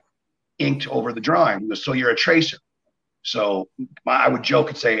 "No, I inked over the drawing." He goes, "So you're a tracer?" So I would joke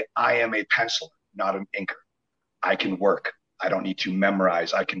and say, "I am a penciler, not an inker. I can work. I don't need to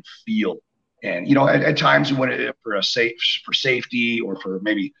memorize. I can feel." And you know, at times when for safety or for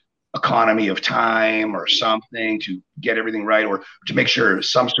maybe economy of time or something to get everything right, or to make sure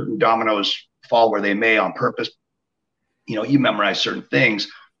some certain dominoes fall where they may on purpose, you know, you memorize certain things.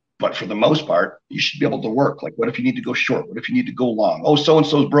 But for the most part, you should be able to work. Like, what if you need to go short? What if you need to go long? Oh,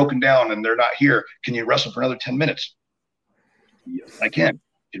 so-and-so's broken down and they're not here. Can you wrestle for another 10 minutes? Yes, I can. Can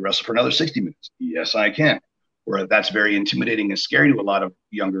you wrestle for another 60 minutes? Yes, I can. Where that's very intimidating and scary to a lot of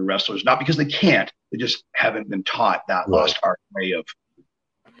younger wrestlers, not because they can't, they just haven't been taught that lost art way of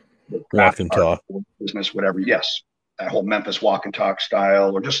walk and talk business, whatever. Yes. that whole Memphis walk and talk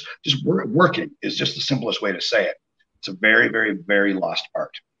style, or just working is just the simplest way to say it. It's a very, very, very lost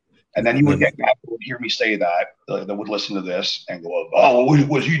art. And then you would get guys who would hear me say that would listen to this and go, oh,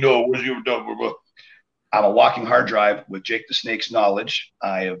 what does he know? What has he ever done? I'm a walking hard drive with Jake the Snake's knowledge.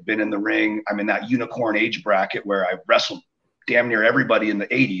 I have been in the ring. I'm in that unicorn age bracket where I've wrestled damn near everybody in the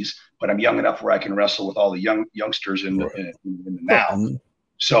 80s, but I'm young enough where I can wrestle with all the youngsters in the now.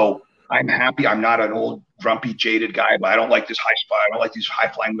 So I'm happy. I'm not an old, grumpy, jaded guy, but I don't like this high spot. I don't like these high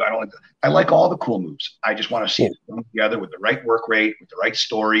flying. I like all the cool moves. I just want to see it come together with the right work rate, with the right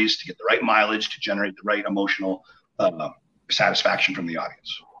stories to get the right mileage to generate the right emotional satisfaction from the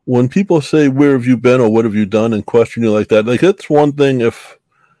audience. When people say, where have you been or what have you done, and question you like that, like that's one thing. If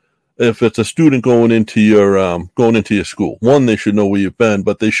it's a student going into your school, one, they should know where you've been,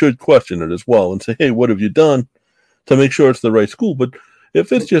 but they should question it as well and say, hey, what have you done, to make sure it's the right school. But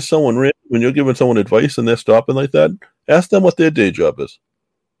if it's just someone random, when you're giving someone advice and they're stopping like that, ask them what their day job is.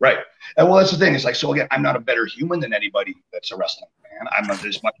 Right. And well, that's the thing. It's like, so again, I'm not a better human than anybody that's a wrestling fan. I'm not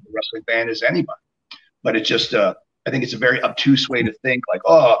as much of a wrestling fan as anybody. But it's just, I think it's a very obtuse way to think, like,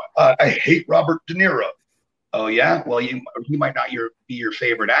 I hate Robert De Niro. Oh, yeah? Well, he might not be your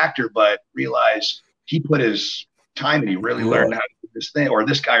favorite actor, but realize he put his time and he really learned how to do this thing, or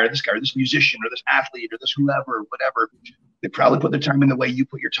this guy, or this musician, or this athlete, or this whoever, or whatever. They probably put their time in the way you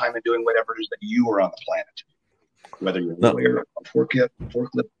put your time in doing whatever it is that you are on the planet. Whether you're a lawyer, a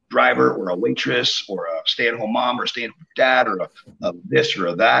forklift driver, or a waitress, or a stay-at-home mom, or a stay-at-home dad, or a this or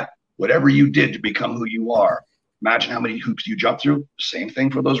a that, whatever you did to become who you are. Imagine how many hoops you jump through. Same thing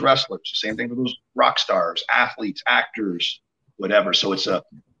for those wrestlers. Same thing for those rock stars, athletes, actors, whatever. So it's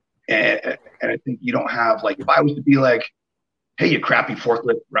and I think you don't have, like, if I was to be like, hey, you crappy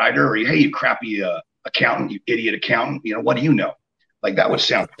forklift rider, or hey, you crappy accountant, you idiot accountant, what do you know? Like, that would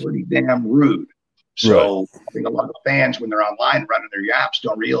sound pretty damn rude. So I think a lot of fans, when they're online running their yaps,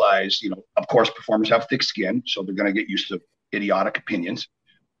 don't realize, of course, performers have thick skin, so they're going to get used to idiotic opinions.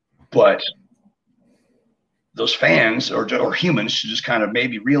 But those fans or humans should just kind of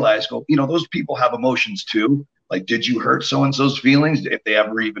maybe realize, those people have emotions too. Like, did you hurt so-and-so's feelings if they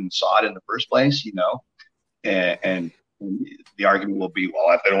ever even saw it in the first place, And the argument will be,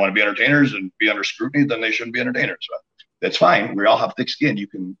 well, if they don't want to be entertainers and be under scrutiny, then they shouldn't be entertainers. So that's fine. We all have thick skin. You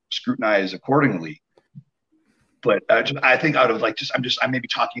can scrutinize accordingly. But I think out of I may be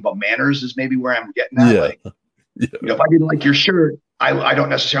talking about manners is maybe where I'm getting at. Yeah. If I didn't like your shirt, I don't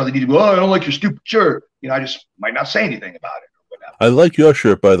necessarily need to go, I don't like your stupid shirt. I just might not say anything about it or whatever. I like your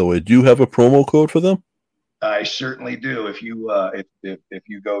shirt, by the way. Do you have a promo code for them? I certainly do. If you if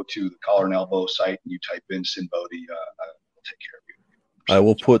you go to the Collar and Elbow site and you type in Sinn Boddhi, we'll take care of you. I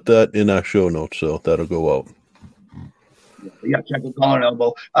will put that in our show notes, so that'll go out. Yeah, check with Collar and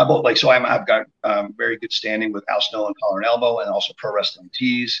Elbow. I've got very good standing with Al Snow and Collar and Elbow, and also Pro Wrestling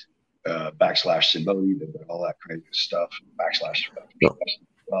Tees, / Sinn Boddhi, all that crazy stuff.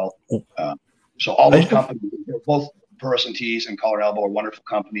 Well, so all those companies, both Pro Wrestling Tees and Collar and Elbow, are wonderful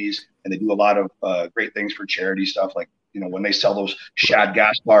companies, and they do a lot of great things for charity stuff. Like, when they sell those Shad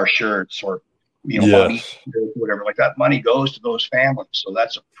Gaspar shirts or money, whatever, like that money goes to those families. So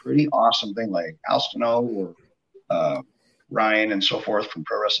that's a pretty awesome thing. Like Al Snow or Ryan and so forth from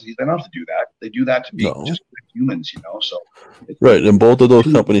Pro Wrestling, they don't have to do that. They do that to be just humans, So right, and both of those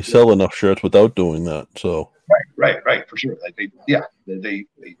companies sell enough shirts without doing that. So right, for sure. Like they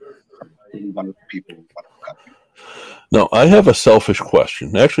wonderful people, wonderful companies. Now, I have a selfish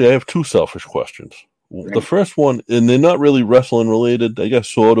question. Actually, I have two selfish questions. Right. The first one, and they're not really wrestling related, I guess,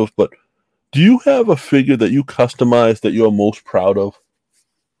 sort of, but do you have a figure that you customize that you're most proud of?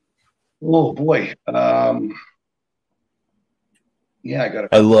 Oh boy. Yeah,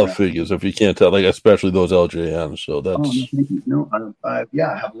 I love figures. If you can't tell, like especially those LJNs. So that's. I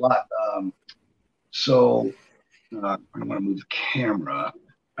have a lot. So I'm going to move the camera.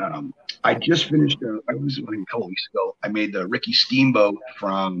 I just finished. I was a couple weeks ago. I made the Ricky Steamboat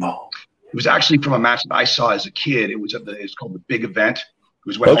from. It was actually from a match that I saw as a kid. It was it's called the Big Event. It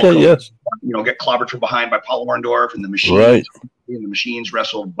was when get clobbered from behind by Paul Orndorff and the Machines. Right. And the Machines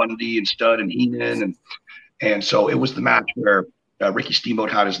wrestled Bundy and Stud and Heenan, and so it was the match where. Ricky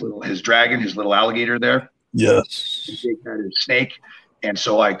Steamboat had his dragon, his little alligator there. Yes. And Jake had his snake, and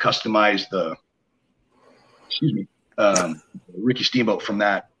so I customized the Ricky Steamboat from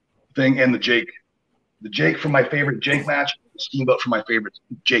that thing, and the Jake from my favorite Jake match, the Steamboat from my favorite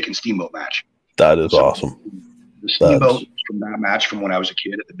Jake and Steamboat match. That is awesome. The Steamboat from that match from when I was a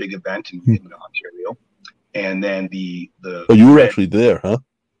kid at the Big Event in Ontario, and then the. Oh, you were actually there, huh?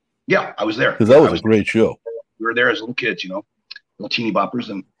 Yeah, I was there because that was a great show. We were there as little kids, little teeny boppers,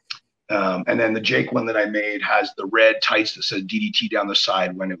 and And then the Jake one that I made has the red tights that says DDT down the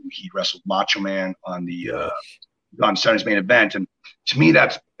side when he wrestled Macho Man on the on Saturday's main event. And to me,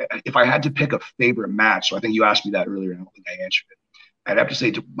 that's, if I had to pick a favorite match, so I think you asked me that earlier, and I don't think I answered it. I'd have to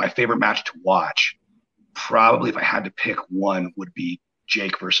say my favorite match to watch, probably if I had to pick one, would be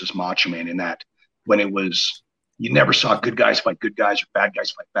Jake versus Macho Man, in that when it was, you never saw good guys fight good guys or bad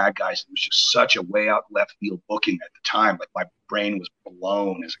guys fight bad guys. It was just such a way out left field booking at the time. Like, my brain was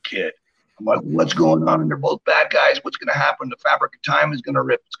blown as a kid. I'm like, what's going on? And they're both bad guys. What's going to happen? The fabric of time is going to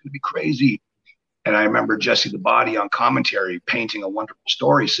rip. It's going to be crazy. And I remember Jesse the Body on commentary painting a wonderful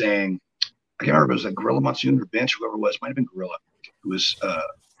story saying, I can't remember if it was like Gorilla Monsoon or Vince, whoever it was, might have been Gorilla, who was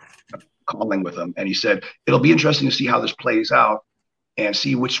calling with him. And he said, it'll be interesting to see how this plays out and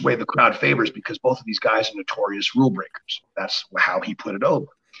see which way the crowd favors, because both of these guys are notorious rule breakers. That's how he put it over.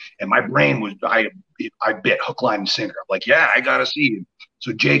 And my brain was, I bit hook, line, and sinker. I'm like, yeah, I got to see him.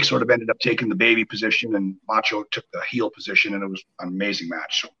 So Jake sort of ended up taking the baby position and Macho took the heel position, and it was an amazing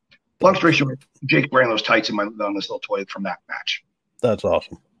match. So long story short, Jake's wearing those tights on this little toy from that match. That's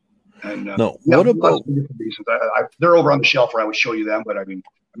awesome. And no, what about reasons? They're over on the shelf where I would show you them, but I mean,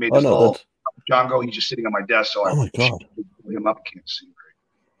 I made this little Django. He's just sitting on my desk, so my God, pull him up. I can't see.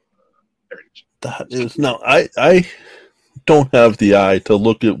 There it is. That is, no, I don't have the eye to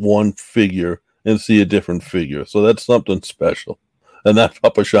look at one figure and see a different figure, so that's something special. And that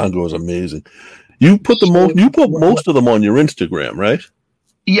Papa Shango is amazing. You put most of them on your Instagram, right?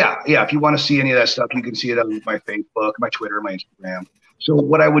 Yeah. If you want to see any of that stuff, you can see it on my Facebook, my Twitter, my Instagram. So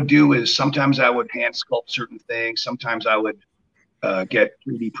what I would do is sometimes I would hand sculpt certain things. Sometimes I would get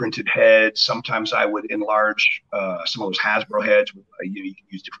 3D printed heads. Sometimes I would enlarge some of those Hasbro heads. You can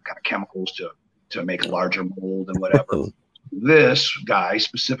use different kind of chemicals to make a larger mold and whatever. This guy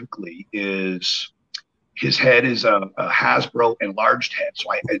specifically his head is a Hasbro enlarged head.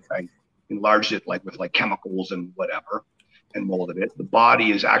 So I enlarged it with chemicals and whatever, and molded it. The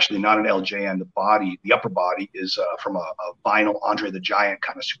body is actually not an LJN. The upper body is from a vinyl Andre the Giant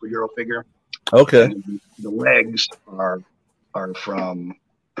kind of superhero figure. Okay. And the legs are from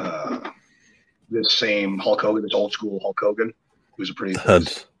this same Hulk Hogan, this old school Hulk Hogan, who's a pretty.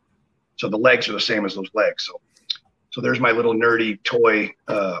 So the legs are the same as those legs. So there's my little nerdy toy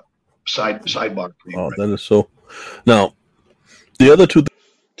sidebar for you. Oh, right? That is so. Now, the other two.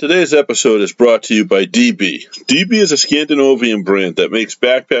 Today's episode is brought to you by DB. DB is a Scandinavian brand that makes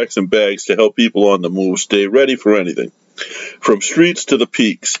backpacks and bags to help people on the move stay ready for anything. From streets to the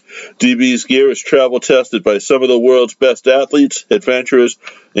peaks, DB's gear is travel tested by some of the world's best athletes, adventurers,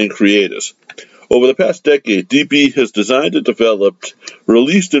 and creators. Over the past decade, DB has designed and developed,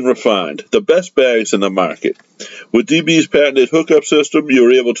 released and refined the best bags in the market. With DB's patented hookup system,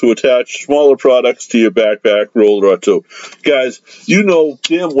 you're able to attach smaller products to your backpack, roller, or tote. Guys, you know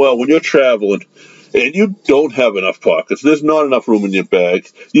damn well when you're traveling and you don't have enough pockets, there's not enough room in your bag,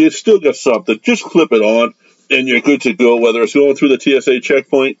 you still got something, just clip it on, and you're good to go, whether it's going through the TSA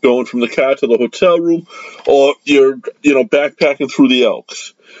checkpoint, going from the car to the hotel room, or you're backpacking through the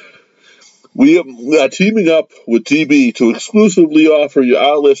Elks. We are teaming up with DB to exclusively offer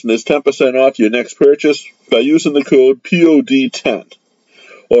our listeners 10% off your next purchase by using the code POD10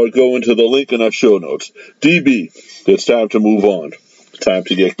 or go into the link in our show notes. DB, it's time to move on. It's time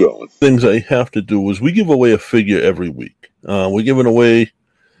to get going. Things I have to do is we give away a figure every week. We're giving away,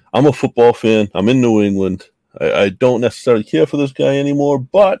 I'm a football fan. I'm in New England. I don't necessarily care for this guy anymore,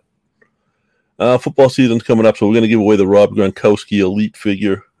 but football season's coming up, so we're going to give away the Rob Gronkowski Elite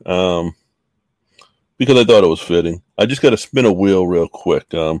figure. Because I thought it was fitting. I just got to spin a wheel real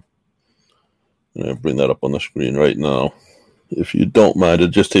quick. I'm going to bring that up on the screen right now. If you don't mind,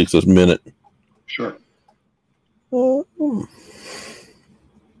 it just takes us a minute. Sure.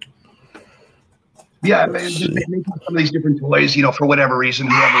 Yeah, just making some of these different toys, for whatever reason,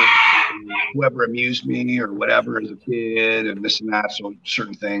 whoever amused me or whatever as a kid and this and that, so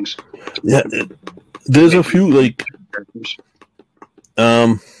certain things. Yeah, there's a few,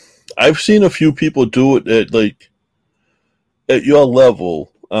 I've seen a few people do it at your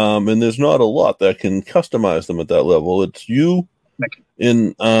level, and there's not a lot that can customize them at that level. It's you,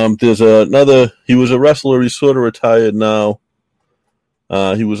 and there's another. He was a wrestler. He's sort of retired now.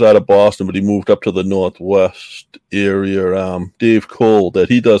 He was out of Boston, but he moved up to the Northwest area. Dave Cole, that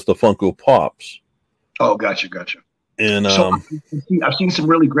he does the Funko Pops. Oh, gotcha. And so I've seen some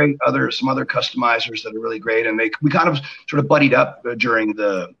really great other customizers that are really great, and we kind of sort of buddied up during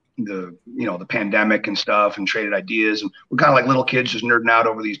the pandemic and stuff, and traded ideas, and we're kind of like little kids just nerding out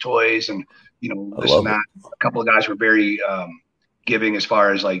over these toys, and this and that. A couple of guys were very giving as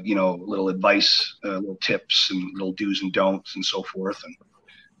far as little advice, little tips, and little do's and don'ts and so forth. And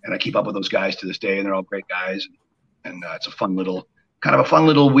and I keep up with those guys to this day, and they're all great guys. And it's a fun little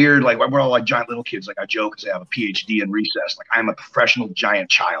weird, like we're all like giant little kids. Like I joke and say I have a PhD in recess. Like I'm a professional giant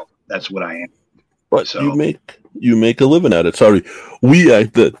child. That's what I am. But so, you make a living at it. Sorry,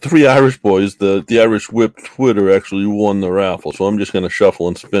 the three Irish boys, the Irish Whip Twitter actually won the raffle. So I'm just going to shuffle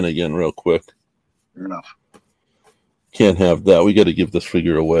and spin again real quick. Fair enough. Can't have that. We got to give this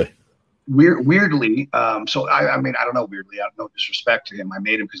figure away. Weirdly, so I mean, I don't know. Weirdly, I don't know disrespect to him. I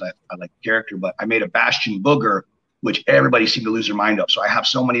made him because I like the character, but I made a Bastion Booger, which everybody seemed to lose their mind of. So I have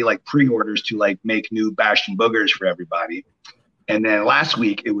so many like pre-orders to like make new Bastion Boogers for everybody. And then last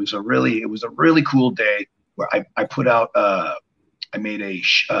week it was a really cool day where I put out I made a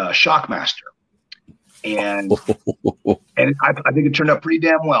Shockmaster, and I think it turned out pretty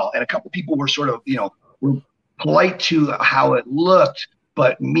damn well. And a couple people were sort of were polite to how it looked,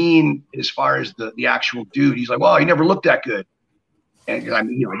 but mean as far as the actual dude. He's like, well, he never looked that good. And I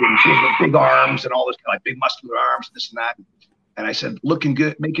mean, I did big arms and all this, like big muscular arms, this and that. And I said, looking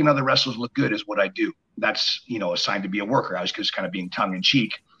good, making other wrestlers look good is what I do. That's, a sign to be a worker. I was just kind of being tongue in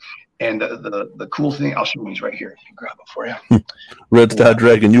cheek. And the cool thing, I'll show you, he's right here. I can grab it for you. Red Star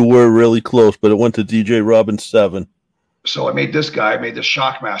Dragon, you were really close, but it went to DJ Robbins 7. So I made this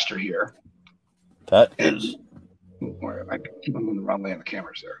Shockmaster here. That is. I keep on going the wrong way on the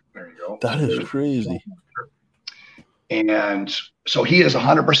cameras there. There you go. That is crazy. And so he is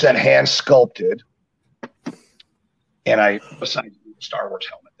 100% hand sculpted. And besides the Star Wars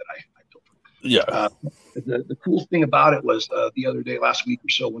helmet that I built. Yeah. The cool thing about it was the other day, last week or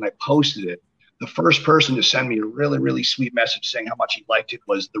so, when I posted it, the first person to send me a really, really sweet message saying how much he liked it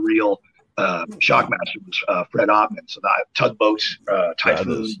was the real Shockmaster, Fred Ottman. So that Tugboat,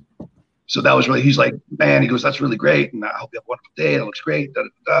 Typhoon. So that was really, he's like, man, he goes, that's really great. And I hope you have a wonderful day. It looks great.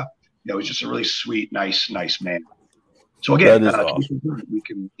 He's just a really sweet, nice man. So again, awesome. We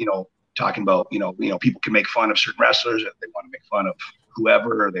can, talking about, people can make fun of certain wrestlers if they want to make fun of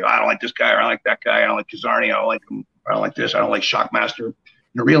whoever, or I don't like this guy, or I don't like that guy, I don't like Kizarney, I don't like him, I don't like this, I don't like Shockmaster.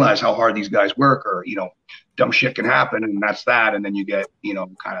 You realize how hard these guys work, or, dumb shit can happen, and that's that. And then you get,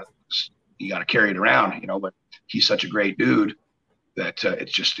 kind of, you got to carry it around, but he's such a great dude that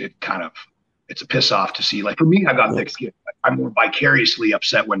it's a piss off to see. Like for me, I've got thick skin. I'm more vicariously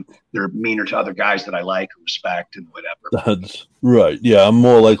upset when they're meaner to other guys that I like or respect and whatever. That's right. Yeah, I'm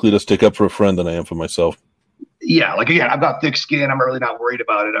more likely to stick up for a friend than I am for myself. Yeah, like again, I've got thick skin. I'm really not worried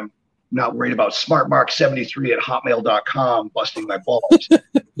about it. I'm not worried about smartmark73 at hotmail.com busting my balls.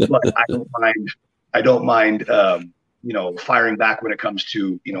 But I don't mind firing back when it comes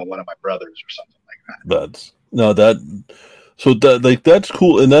to, one of my brothers or something like that. That's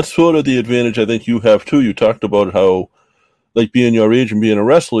cool. And that's sort of the advantage I think you have too. You talked about how, like, being your age and being a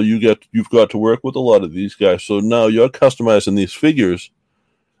wrestler, you've got to work with a lot of these guys. So now you're customizing these figures,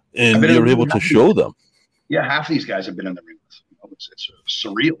 and you're able to show them. Yeah, half of these guys have been in the ring with. It's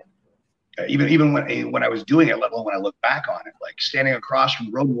surreal. Even when I was doing it, let alone when I look back on it, like standing across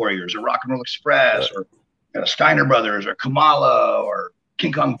from Road Warriors or Rock and Roll Express or Steiner Brothers or Kamala or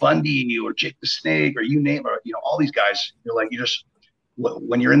King Kong Bundy or Jake the Snake or you name it, all these guys. You're like,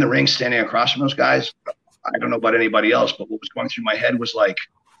 when you're in the ring standing across from those guys, I don't know about anybody else, but what was going through my head was like,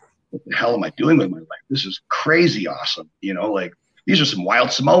 what the hell am I doing with my life? This is crazy awesome. Like these are some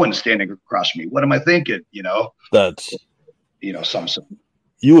wild Samoans standing across from me. What am I thinking? That's, some.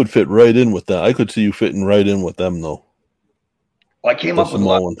 You would fit right in with that. I could see you fitting right in with them though. Well, I came up with a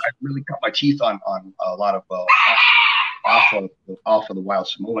lot. I really cut my teeth on a lot of off of the Wild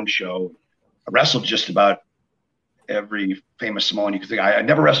Samoan show. I wrestled just about every famous Samoan you could think. I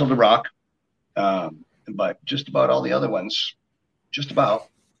never wrestled The Rock, but just about all the other ones, just about.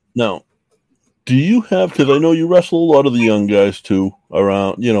 Now, do you have, because I know you wrestle a lot of the young guys too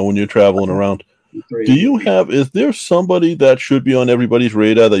around, when you're traveling around. Do you have, is there somebody that should be on everybody's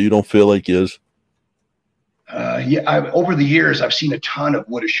radar that you don't feel like is? Over the years, I've seen a ton of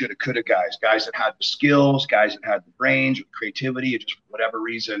woulda, shoulda, coulda guys that had the skills, guys that had the range, creativity, and just for whatever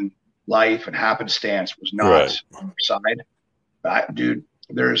reason, life and happenstance was not on their side. Dude,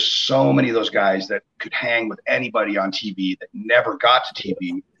 there's so many of those guys that could hang with anybody on TV that never got to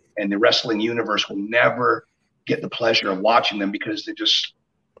TV, and the wrestling universe will never get the pleasure of watching them because they just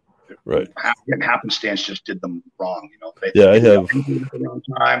happenstance just did them wrong. I have. At the wrong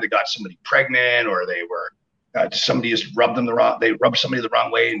time, they got somebody pregnant, or they were. Somebody just rubbed they rubbed somebody the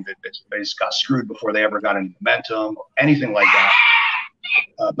wrong way and they just got screwed before they ever got any momentum or anything like that.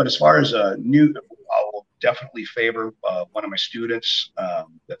 But as far as I will definitely favor one of my students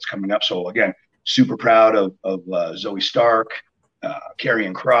that's coming up. So again, super proud of Zoe Stark,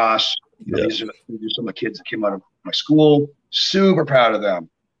 Karrion Kross. These are some of the kids that came out of my school. Super proud of them.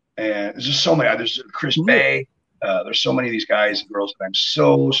 And there's just so many. There's Chris Bay. There's so many of these guys and girls that I'm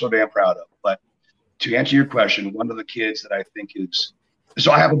so damn proud of. But to answer your question, one of the kids that I think is,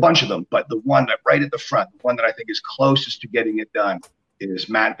 so I have a bunch of them, but the one that right at the front, the one that I think is closest to getting it done is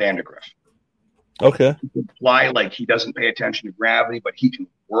Matt Vandergriff. Okay. He can fly like he doesn't pay attention to gravity, but he can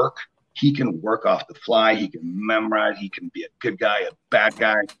work. He can work off the fly. He can memorize. He can be a good guy, a bad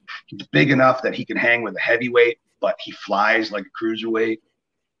guy. He's big enough that he can hang with a heavyweight, but he flies like a cruiserweight.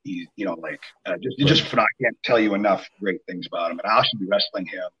 He's, just I can't tell you enough great things about him. And I'll actually be wrestling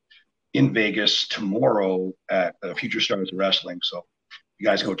him in Vegas tomorrow at Future Stars of Wrestling. So you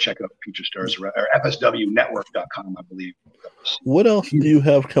guys go check out Future Stars or FSWnetwork.com, I believe. What else do you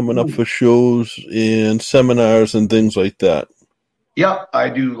have coming up for shows and seminars and things like that? Yeah, I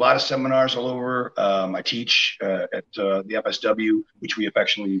do a lot of seminars all over. I teach at the FSW, which we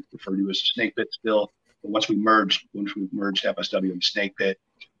affectionately refer to as the Snake Pit still. But once we merged FSW and Snake Pit,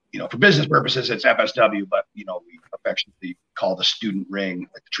 for business purposes, it's FSW, but, we affectionately call the student ring,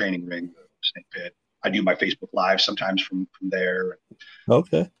 like the training ring, the Snake Pit. I do my Facebook Live sometimes from there.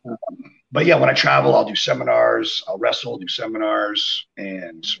 Okay. But yeah, when I travel, I'll do seminars, I'll wrestle, do seminars.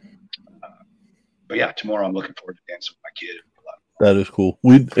 And, but yeah, tomorrow I'm looking forward to dancing with my kid. That is cool.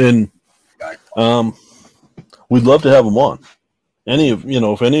 We'd love to have them on.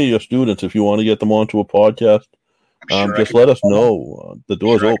 If any of your students, if you want to get them onto a podcast, just let us know. The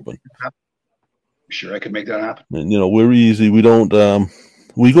door's open. I'm sure I could make that happen. And, we're easy. We don't.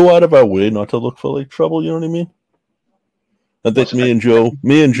 We go out of our way not to look for like trouble. You know what I mean? I think me and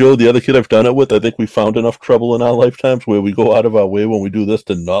Joe, the other kid I've done it with, I think we found enough trouble in our lifetimes where we go out of our way when we do this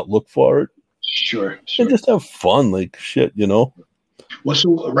to not look for it. Sure. And just have fun, like shit, Well,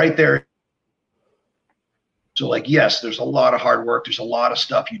 so right there. So like, yes, there's a lot of hard work. There's a lot of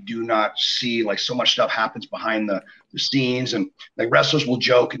stuff you do not see. Like so much stuff happens behind the scenes, and like wrestlers will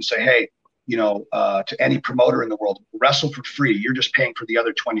joke and say, hey, to any promoter in the world, wrestle for free. You're just paying for the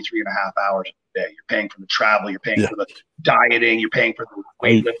other 23 and a half hours a day. You're paying for the travel. You're paying for the dieting. You're paying for the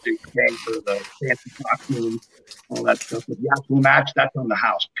weightlifting. You're paying for the fancy costumes, all that stuff. But the actual match, that's on the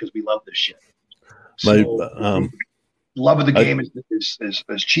house because we love this shit. So, love of the game is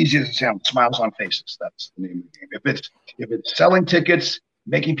as cheesy as it sounds. Smiles on faces. That's the name of the game. If it's selling tickets,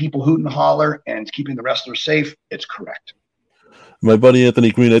 making people hoot and holler, and keeping the wrestler safe, it's correct. My buddy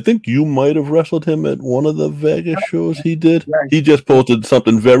Anthony Green, I think you might have wrestled him at one of the Vegas shows he did. He just posted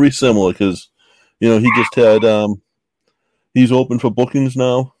something very similar because, he just had he's open for bookings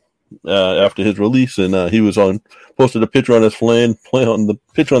now after his release, and he was posted a picture on his plan on the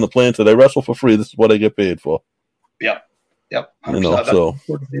picture on the plan said, "I wrestle for free. This is what I get paid for." Yep. That's sort of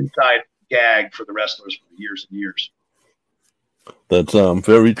an inside gag for the wrestlers for years and years. That's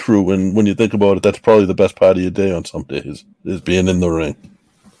very true. And when you think about it, that's probably the best part of your day on some days is being in the ring.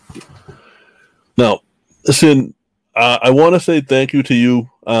 Now, listen, I want to say thank you to you.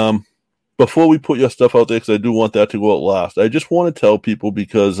 Before we put your stuff out there, because I do want that to go out last, I just want to tell people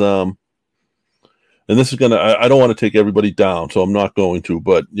because, and this is I don't want to take everybody down, so I'm not going to,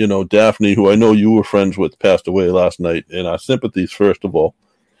 but, Daphne, who I know you were friends with, passed away last night, and our sympathies, first of all.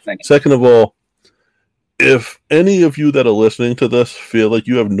 Thank you. Second of all, if any of you that are listening to this feel like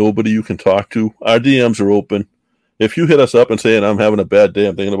you have nobody you can talk to, our DMs are open. If you hit us up and saying, I'm having a bad day,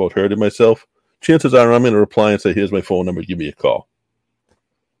 I'm thinking about hurting myself, chances are I'm going to reply and say, here's my phone number, give me a call.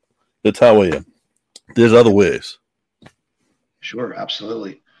 That's how I am. There's other ways. Sure,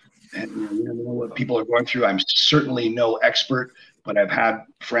 absolutely. And you never know what people are going through. I'm certainly no expert, but I've had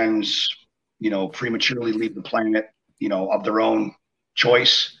friends, prematurely leave the planet, of their own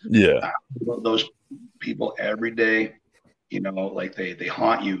choice. Yeah. Those people every day, like they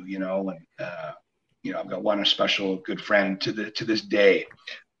haunt you, and I've got one special good friend to this day.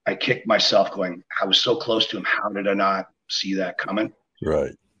 I kicked myself going, I was so close to him. How did I not see that coming?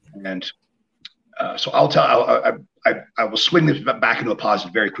 Right. And so I will swing this back into a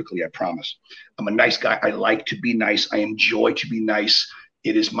positive very quickly. I promise. I'm a nice guy. I like to be nice. I enjoy to be nice.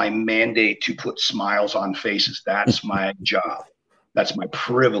 It is my mandate to put smiles on faces. That's my job. That's my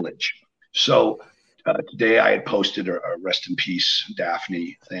privilege. So today I had posted a rest in peace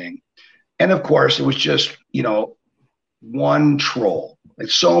Daphne thing. And of course it was just, one troll.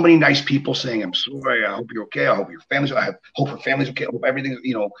 Like so many nice people saying, I'm sorry, I hope you're okay. I hope your family's, hope her family's okay. I hope everything,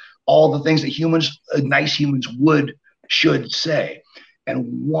 all the things that nice humans should say.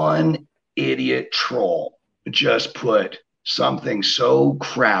 And one idiot troll just put something so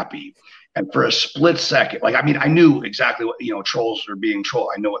crappy. And for a split second, I knew exactly what, trolls are being trolled.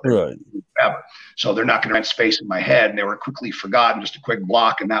 I know what they're doing forever. So they're not going to rent space in my head. And they were quickly forgotten, just a quick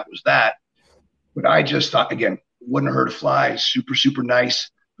block. And that was that. But I just thought, again, wouldn't hurt a fly. Super, super nice.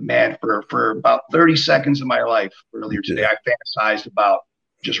 man, for about 30 seconds of my life earlier today, I fantasized about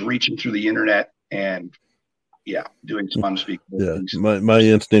just reaching through the internet and doing some unspeakable things. My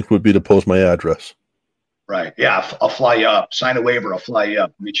instinct would be to post my address. Right. Yeah, I'll fly you up. Sign a waiver. I'll fly you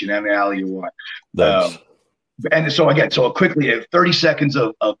up. Meet you in any alley you want. And so quickly, 30 seconds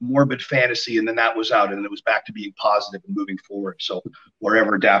of morbid fantasy, and then that was out, and it was back to being positive and moving forward. So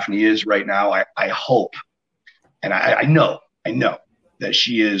wherever Daphne is right now, I hope, and I know that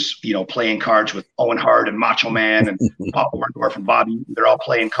she is, playing cards with Owen Hart and Macho Man and Papa Orndorff and Bobby. They're all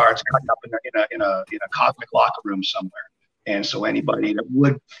playing cards, cutting up in a cosmic locker room somewhere. And so anybody that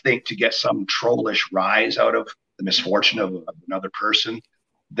would think to get some trollish rise out of the misfortune of another person,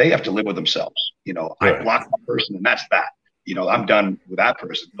 they have to live with themselves. I block that person, and that's that. I'm done with that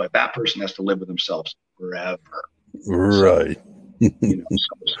person, but that person has to live with themselves forever. Right. And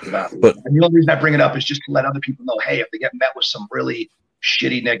the only reason I bring it up is just to let other people know, hey, if they get met with some really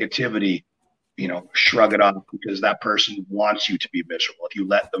shitty negativity, shrug it off, because that person wants you to be miserable. If you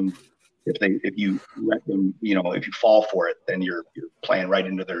let them, if you fall for it, then you're playing right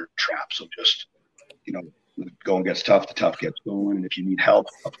into their trap. So just, going gets tough, the tough gets going. And if you need help,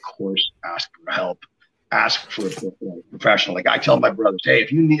 of course, ask for help. Ask for a professional. Like I tell my brothers, hey,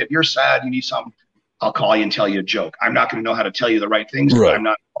 if you're sad, you need something, I'll call you and tell you a joke. I'm not going to know how to tell you the right things. Right. I'm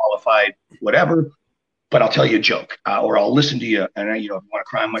not qualified, whatever, but I'll tell you a joke, or I'll listen to you. And if you want to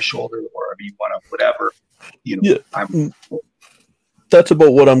cry on my shoulder, or if you want to, whatever, that's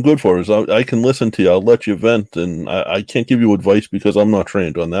about what I'm good for, is I can listen to you. I'll let you vent, and I can't give you advice because I'm not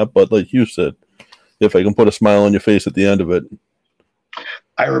trained on that. But like you said, if I can put a smile on your face at the end of it.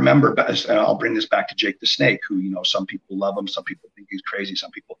 I remember, and I'll bring this back to Jake the Snake, who, some people love him, some people think he's crazy, some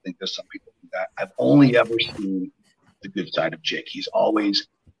people think this, some people think that. I've only ever seen the good side of Jake. He's always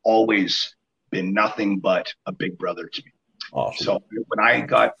been nothing but a big brother to me. Awesome. So when I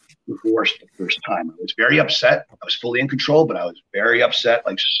got divorced the first time, I was very upset. I was fully in control, but I was very upset,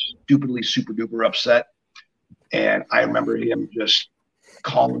 like stupidly, super duper upset. And I remember him just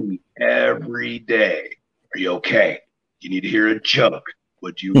calling me every day. Are you okay? You need to hear a joke.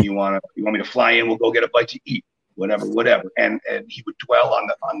 Would you want me to fly in? We'll go get a bite to eat. Whatever. And he would dwell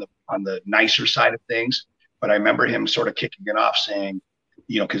on the nicer side of things. But I remember him sort of kicking it off, saying,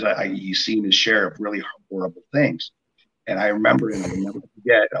 because he's seen his share of really horrible things. And I remember, and I'll never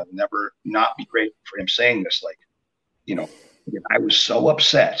forget, I'll never not be grateful for him saying this. Like, I was so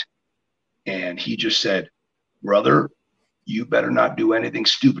upset, and he just said, brother, you better not do anything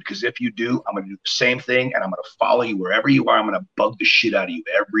stupid, because if you do, I'm going to do the same thing, and I'm going to follow you wherever you are. I'm going to bug the shit out of you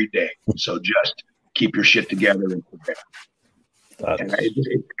every day. So just keep your shit together and prepare. And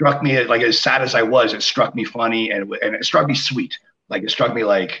it struck me, like, as sad as I was, it struck me funny, and it struck me sweet. Like, it struck me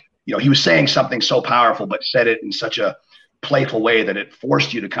like, he was saying something so powerful, but said it in such a playful way that it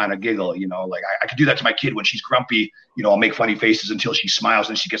forced you to kind of giggle. Like I could do that to my kid when she's grumpy. I'll make funny faces until she smiles,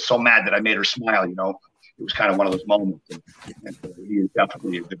 and she gets so mad that I made her smile. It was kind of one of those moments, and he is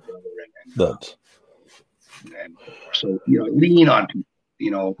definitely a good brother. And so, lean on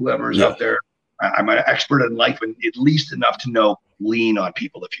people, whoever's out there. I'm an expert in life, and at least enough to know, lean on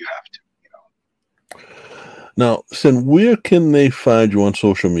people if you have to. Now, Sinn, where can they find you on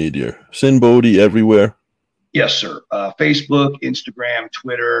social media? Sinn Boddhi everywhere? Yes, sir. Facebook, Instagram,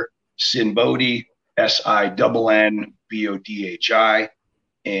 Twitter, Sinn Boddhi, SINNBODHI.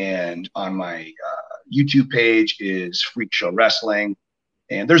 And on my YouTube page is Freak Show Wrestling.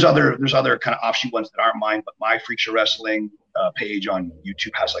 And there's other kind of offshoot ones that aren't mine, but my Freak Show Wrestling page on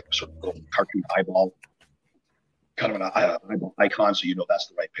YouTube has like a sort of little cartoon eyeball, kind of an eyeball icon, so that's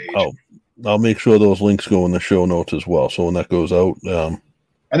the right page. Oh, I'll make sure those links go in the show notes as well. So when that goes out, and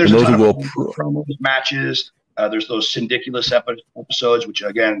there's a ton of promos, matches. There's those Syndiculous episodes, which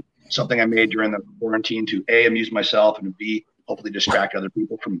again, something I made during the quarantine to A, amuse myself, and B, hopefully distract other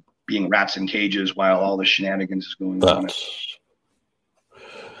people from being rats in cages while all the shenanigans is going on.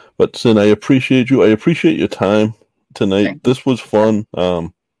 But Sinn, I appreciate you. I appreciate your time tonight. This was fun.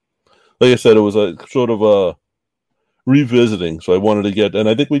 Like I said, it was a sort of a revisiting. So I wanted to get, and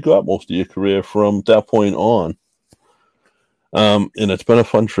I think we got most of your career from that point on. And it's been a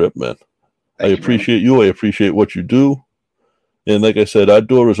fun trip, man. I appreciate you. I appreciate what you do. And like I said, our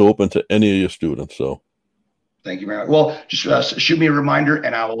door is open to any of your students. So thank you very much. Well, just shoot me a reminder,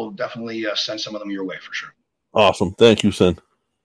 and I will definitely send some of them your way for sure. Awesome. Thank you, Sinn.